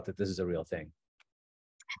no doubt that this is a real thing.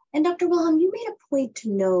 And Dr. Wilhelm, you made a point to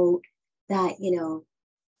note that,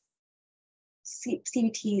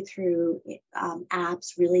 CBT through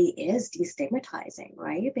apps really is destigmatizing,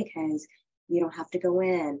 right? Because you don't have to go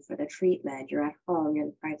in for the treatment. You're at home, you're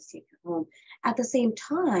in the privacy of your home. At the same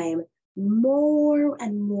time, more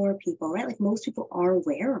and more people, right? Like most people are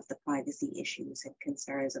aware of the privacy issues and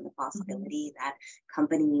concerns and the possibility that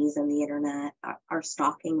companies and the internet are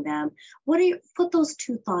stalking them. Put those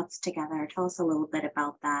two thoughts together. Tell us a little bit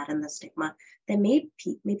about that and the stigma that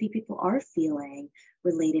maybe people are feeling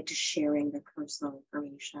related to sharing their personal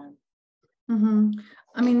information.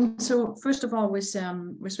 I mean, so first of all,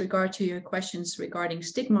 with regard to your questions regarding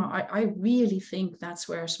stigma, I really think that's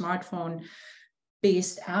where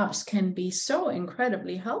smartphone-based apps can be so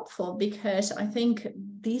incredibly helpful, because I think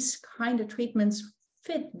these kind of treatments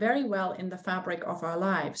fit very well in the fabric of our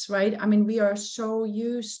lives, right? I mean, we are so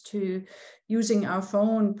used to using our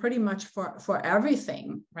phone pretty much for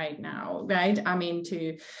everything right now, right? I mean,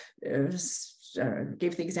 to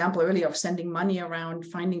gave the example earlier of sending money around,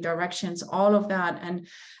 finding directions, all of that, and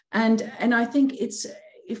I think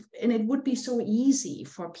it would be so easy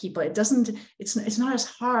for people. It's not as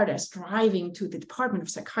hard as driving to the Department of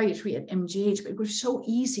Psychiatry at MGH, but it was so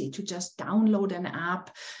easy to just download an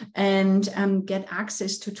app and get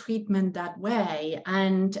access to treatment that way.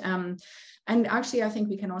 And actually, I think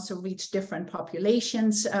we can also reach different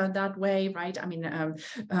populations that way, right? I mean,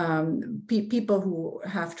 people who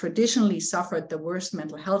have traditionally suffered the worst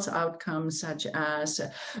mental health outcomes, such as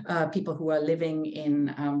people who are living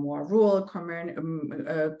in more rural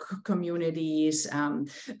communities,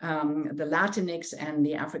 the Latinx and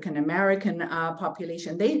the African American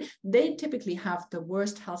population, they typically have the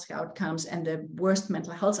worst health outcomes and the worst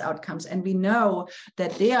mental health outcomes. And we know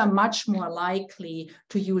that they are much more likely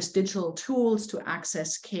to use digital tools to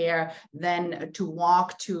access care than to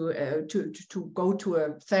walk to go to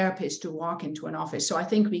a therapist, to walk into an office. So I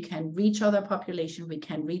think we can reach other population, we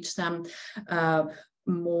can reach them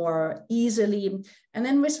more easily. And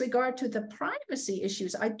then with regard to the privacy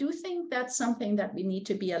issues, I do think that's something that we need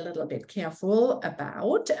to be a little bit careful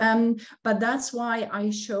about. But that's why I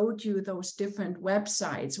showed you those different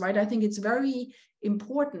websites, right? I think it's very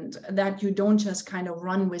important that you don't just kind of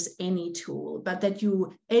run with any tool, but that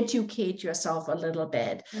you educate yourself a little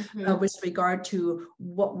bit with regard to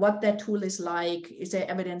what that tool is like. Is there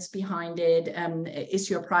evidence behind it?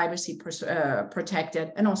 Is your privacy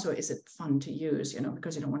protected? And also, is it fun to use,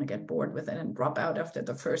 because you don't want to get bored with it and drop out after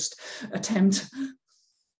the first attempt.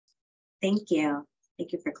 Thank you.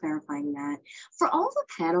 Thank you for clarifying that. For all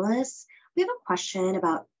the panelists, we have a question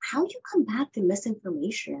about how you combat the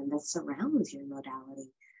misinformation that surrounds your modality.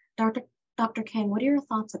 Dr. Dr. King, what are your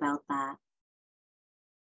thoughts about that?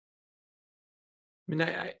 I mean,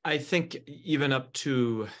 I think even up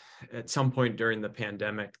to at some point during the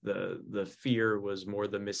pandemic, the fear was more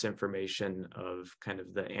the misinformation of kind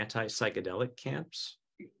of the anti-psychedelic camps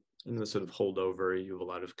and the sort of holdover. You have a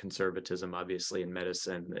lot of conservatism, obviously, in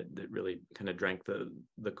medicine that really kind of drank the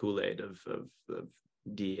Kool-Aid of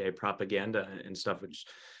DEA propaganda and stuff, which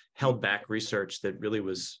held back research that really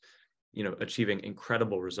was, achieving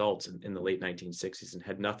incredible results in the late 1960s and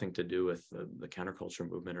had nothing to do with the counterculture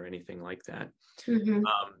movement or anything like that.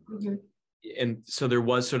 And so there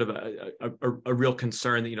was sort of a real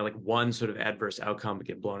concern that, like one sort of adverse outcome would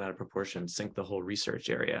get blown out of proportion, sink the whole research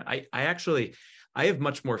area. I have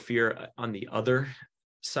much more fear on the other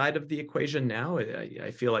side of the equation now.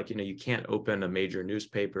 I feel like, you can't open a major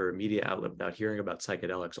newspaper or media outlet without hearing about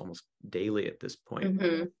psychedelics almost daily at this point.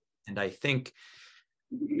 And I think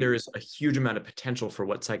there is a huge amount of potential for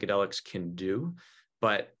what psychedelics can do,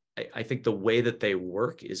 but I think the way that they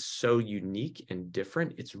work is so unique and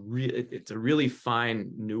different. It's a really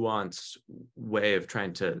fine, nuanced way of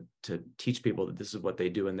trying to teach people that this is what they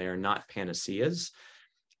do, and they are not panaceas.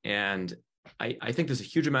 And I think there's a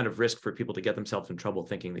huge amount of risk for people to get themselves in trouble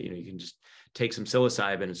thinking that, you can just take some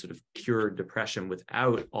psilocybin and sort of cure depression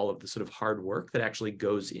without all of the sort of hard work that actually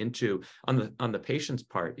goes into on the patient's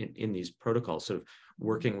part in these protocols, sort of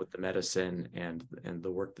working with the medicine and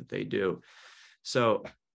the work that they do. So,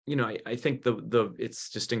 I think it's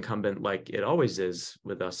just incumbent, like it always is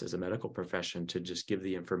with us as a medical profession, to just give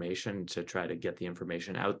the information, to try to get the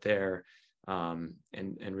information out there, and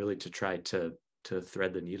really to try to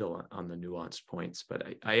thread the needle on the nuanced points.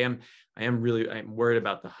 But I am worried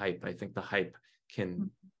about the hype. I think the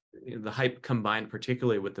hype combined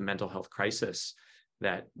particularly with the mental health crisis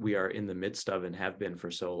that we are in the midst of and have been for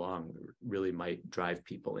so long really might drive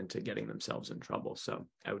people into getting themselves in trouble. So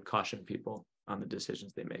I would caution people on the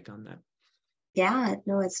decisions they make on that. Yeah,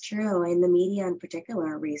 no, it's true. And the media in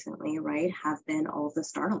particular recently, right, have been all of the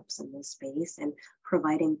startups in this space and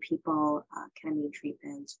providing people ketamine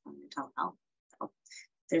treatments for mental health. So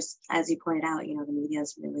there's, as you pointed out, the media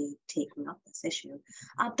is really taking up this issue.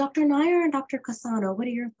 Dr. Nyer and Dr. Cassano, what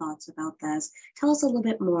are your thoughts about this? Tell us a little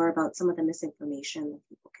bit more about some of the misinformation that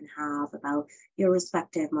people can have about your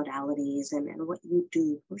respective modalities and what you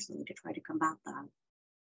do personally to try to combat that.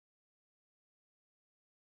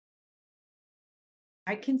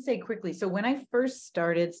 I can say quickly. So when I first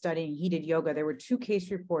started studying heated yoga, there were two case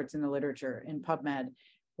reports in the literature in PubMed.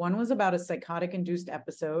 One was about a psychotic-induced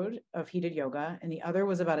episode of heated yoga, and the other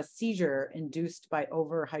was about a seizure induced by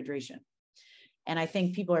overhydration. And I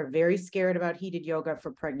think people are very scared about heated yoga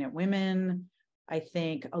for pregnant women. I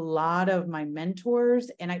think a lot of my mentors,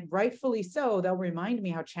 and rightfully so, they'll remind me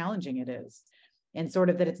how challenging it is, and sort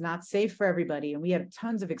of that it's not safe for everybody. And we have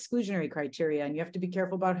tons of exclusionary criteria, and you have to be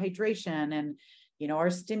careful about hydration, and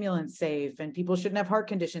are stimulants safe, and people shouldn't have heart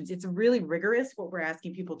conditions. It's really rigorous what we're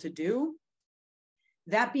asking people to do.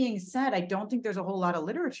 That being said, I don't think there's a whole lot of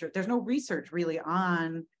literature. There's no research really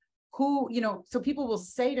on who, so people will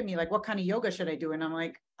say to me, like, what kind of yoga should I do? And I'm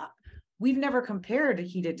like, we've never compared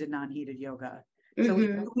heated to non-heated yoga. So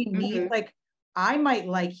we need, like, I might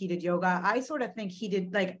like heated yoga. I sort of think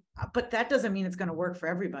heated, but that doesn't mean it's going to work for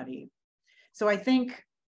everybody. So I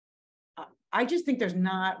just think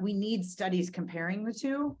we need studies comparing the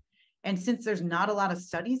two. And since there's not a lot of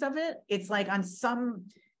studies of it, it's like on some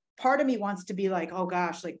part of me wants to be like, oh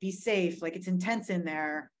gosh, like be safe, like it's intense in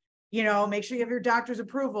there, make sure you have your doctor's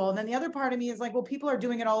approval. And then the other part of me is like, well, people are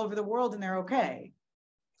doing it all over the world and they're okay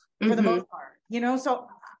for the most part, so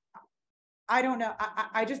I don't know.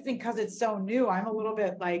 I just think because it's so new, I'm a little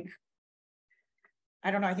bit like,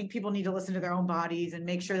 I don't know. I think people need to listen to their own bodies and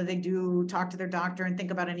make sure that they do talk to their doctor and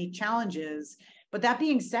think about any challenges. But that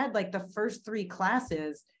being said, like the first 3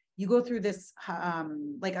 classes, you go through this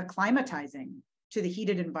like acclimatizing to the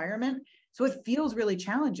heated environment. So it feels really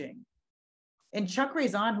challenging. And Chuck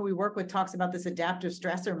Raison, who we work with, talks about this adaptive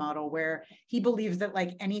stressor model where he believes that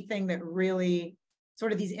like anything that really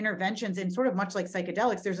sort of these interventions, and sort of much like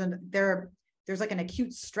psychedelics, there's like an acute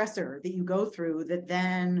stressor that you go through that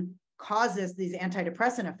then causes these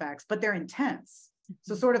antidepressant effects, but they're intense.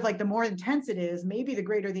 So sort of like the more intense it is, maybe the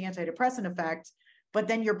greater the antidepressant effect, but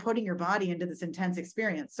then you're putting your body into this intense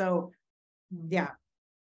experience. So yeah,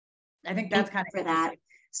 I think that's kind of for that.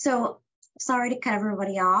 So sorry to cut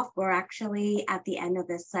everybody off. We're actually at the end of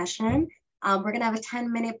this session. We're going to have a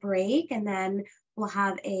 10-minute break, and then we'll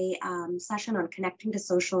have a session on connecting to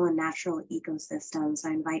social and natural ecosystems. I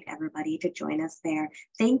invite everybody to join us there.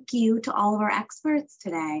 Thank you to all of our experts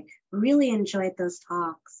today. Really enjoyed those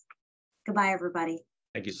talks. Goodbye, everybody.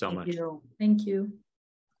 Thank you so much. Thank you.